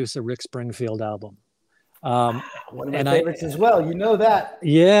to produce a Rick Springfield album. One of my favorites as well. You know that.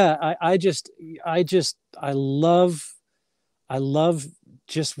 Yeah, I love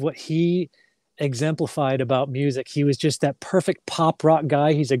just what he exemplified about music. He was just that perfect pop rock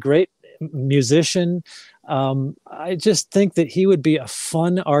guy. He's a great musician. I just think that he would be a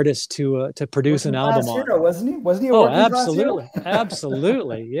fun artist to produce an album on. Hero, wasn't he? Wasn't he a working absolutely, class hero?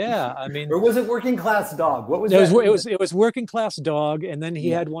 Absolutely, yeah. I mean, or was it Working Class Dog? What was that? It was Working Class Dog, and then he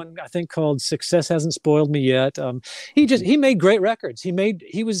had one I think called Success Hasn't Spoiled Me Yet. He made great records.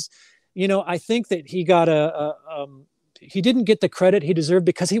 He was, you know, I think that he got he didn't get the credit he deserved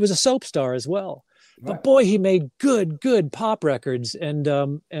because he was a soap star as well. Right. But boy, he made good pop records, and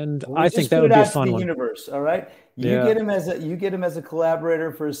I think that would be a fun one. Universe, all right. You get him as a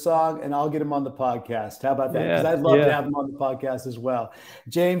collaborator for a song, and I'll get him on the podcast. How about that? Because I'd love to have him on the podcast as well.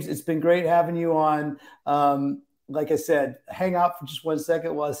 James, it's been great having you on. Like I said, hang out for just 1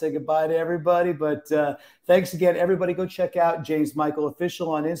 second while I say goodbye to everybody. But thanks again, everybody. Go check out James Michael Official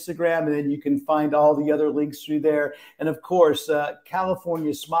on Instagram, and then you can find all the other links through there. And of course,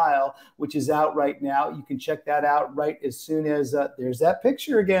 California Smile, which is out right now. You can check that out right as soon as there's that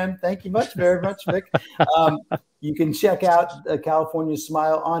picture again. Thank you very much, Vic. You can check out California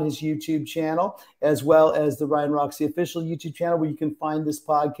Smile on his YouTube channel, as well as the Ryan Roxie Official YouTube channel, where you can find this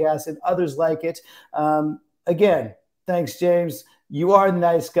podcast and others like it. Again, thanks, James. You are the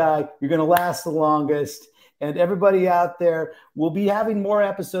nice guy. You're going to last the longest. And everybody out there, we'll be having more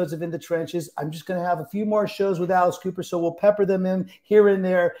episodes of In the Trenches. I'm just going to have a few more shows with Alice Cooper, so we'll pepper them in here and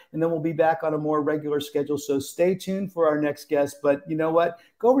there, and then we'll be back on a more regular schedule. So stay tuned for our next guest. But you know what?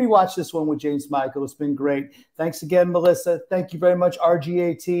 Go rewatch this one with James Michael. It's been great. Thanks again, Melissa. Thank you very much,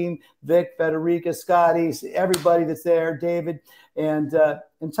 RGA team, Vic, Federica, Scotty, everybody that's there, David. And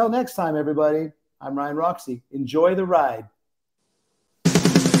until next time, everybody, I'm Ryan Roxie. Enjoy the ride. In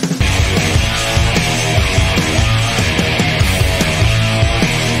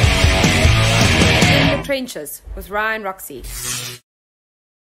the Trenches with Ryan Roxie.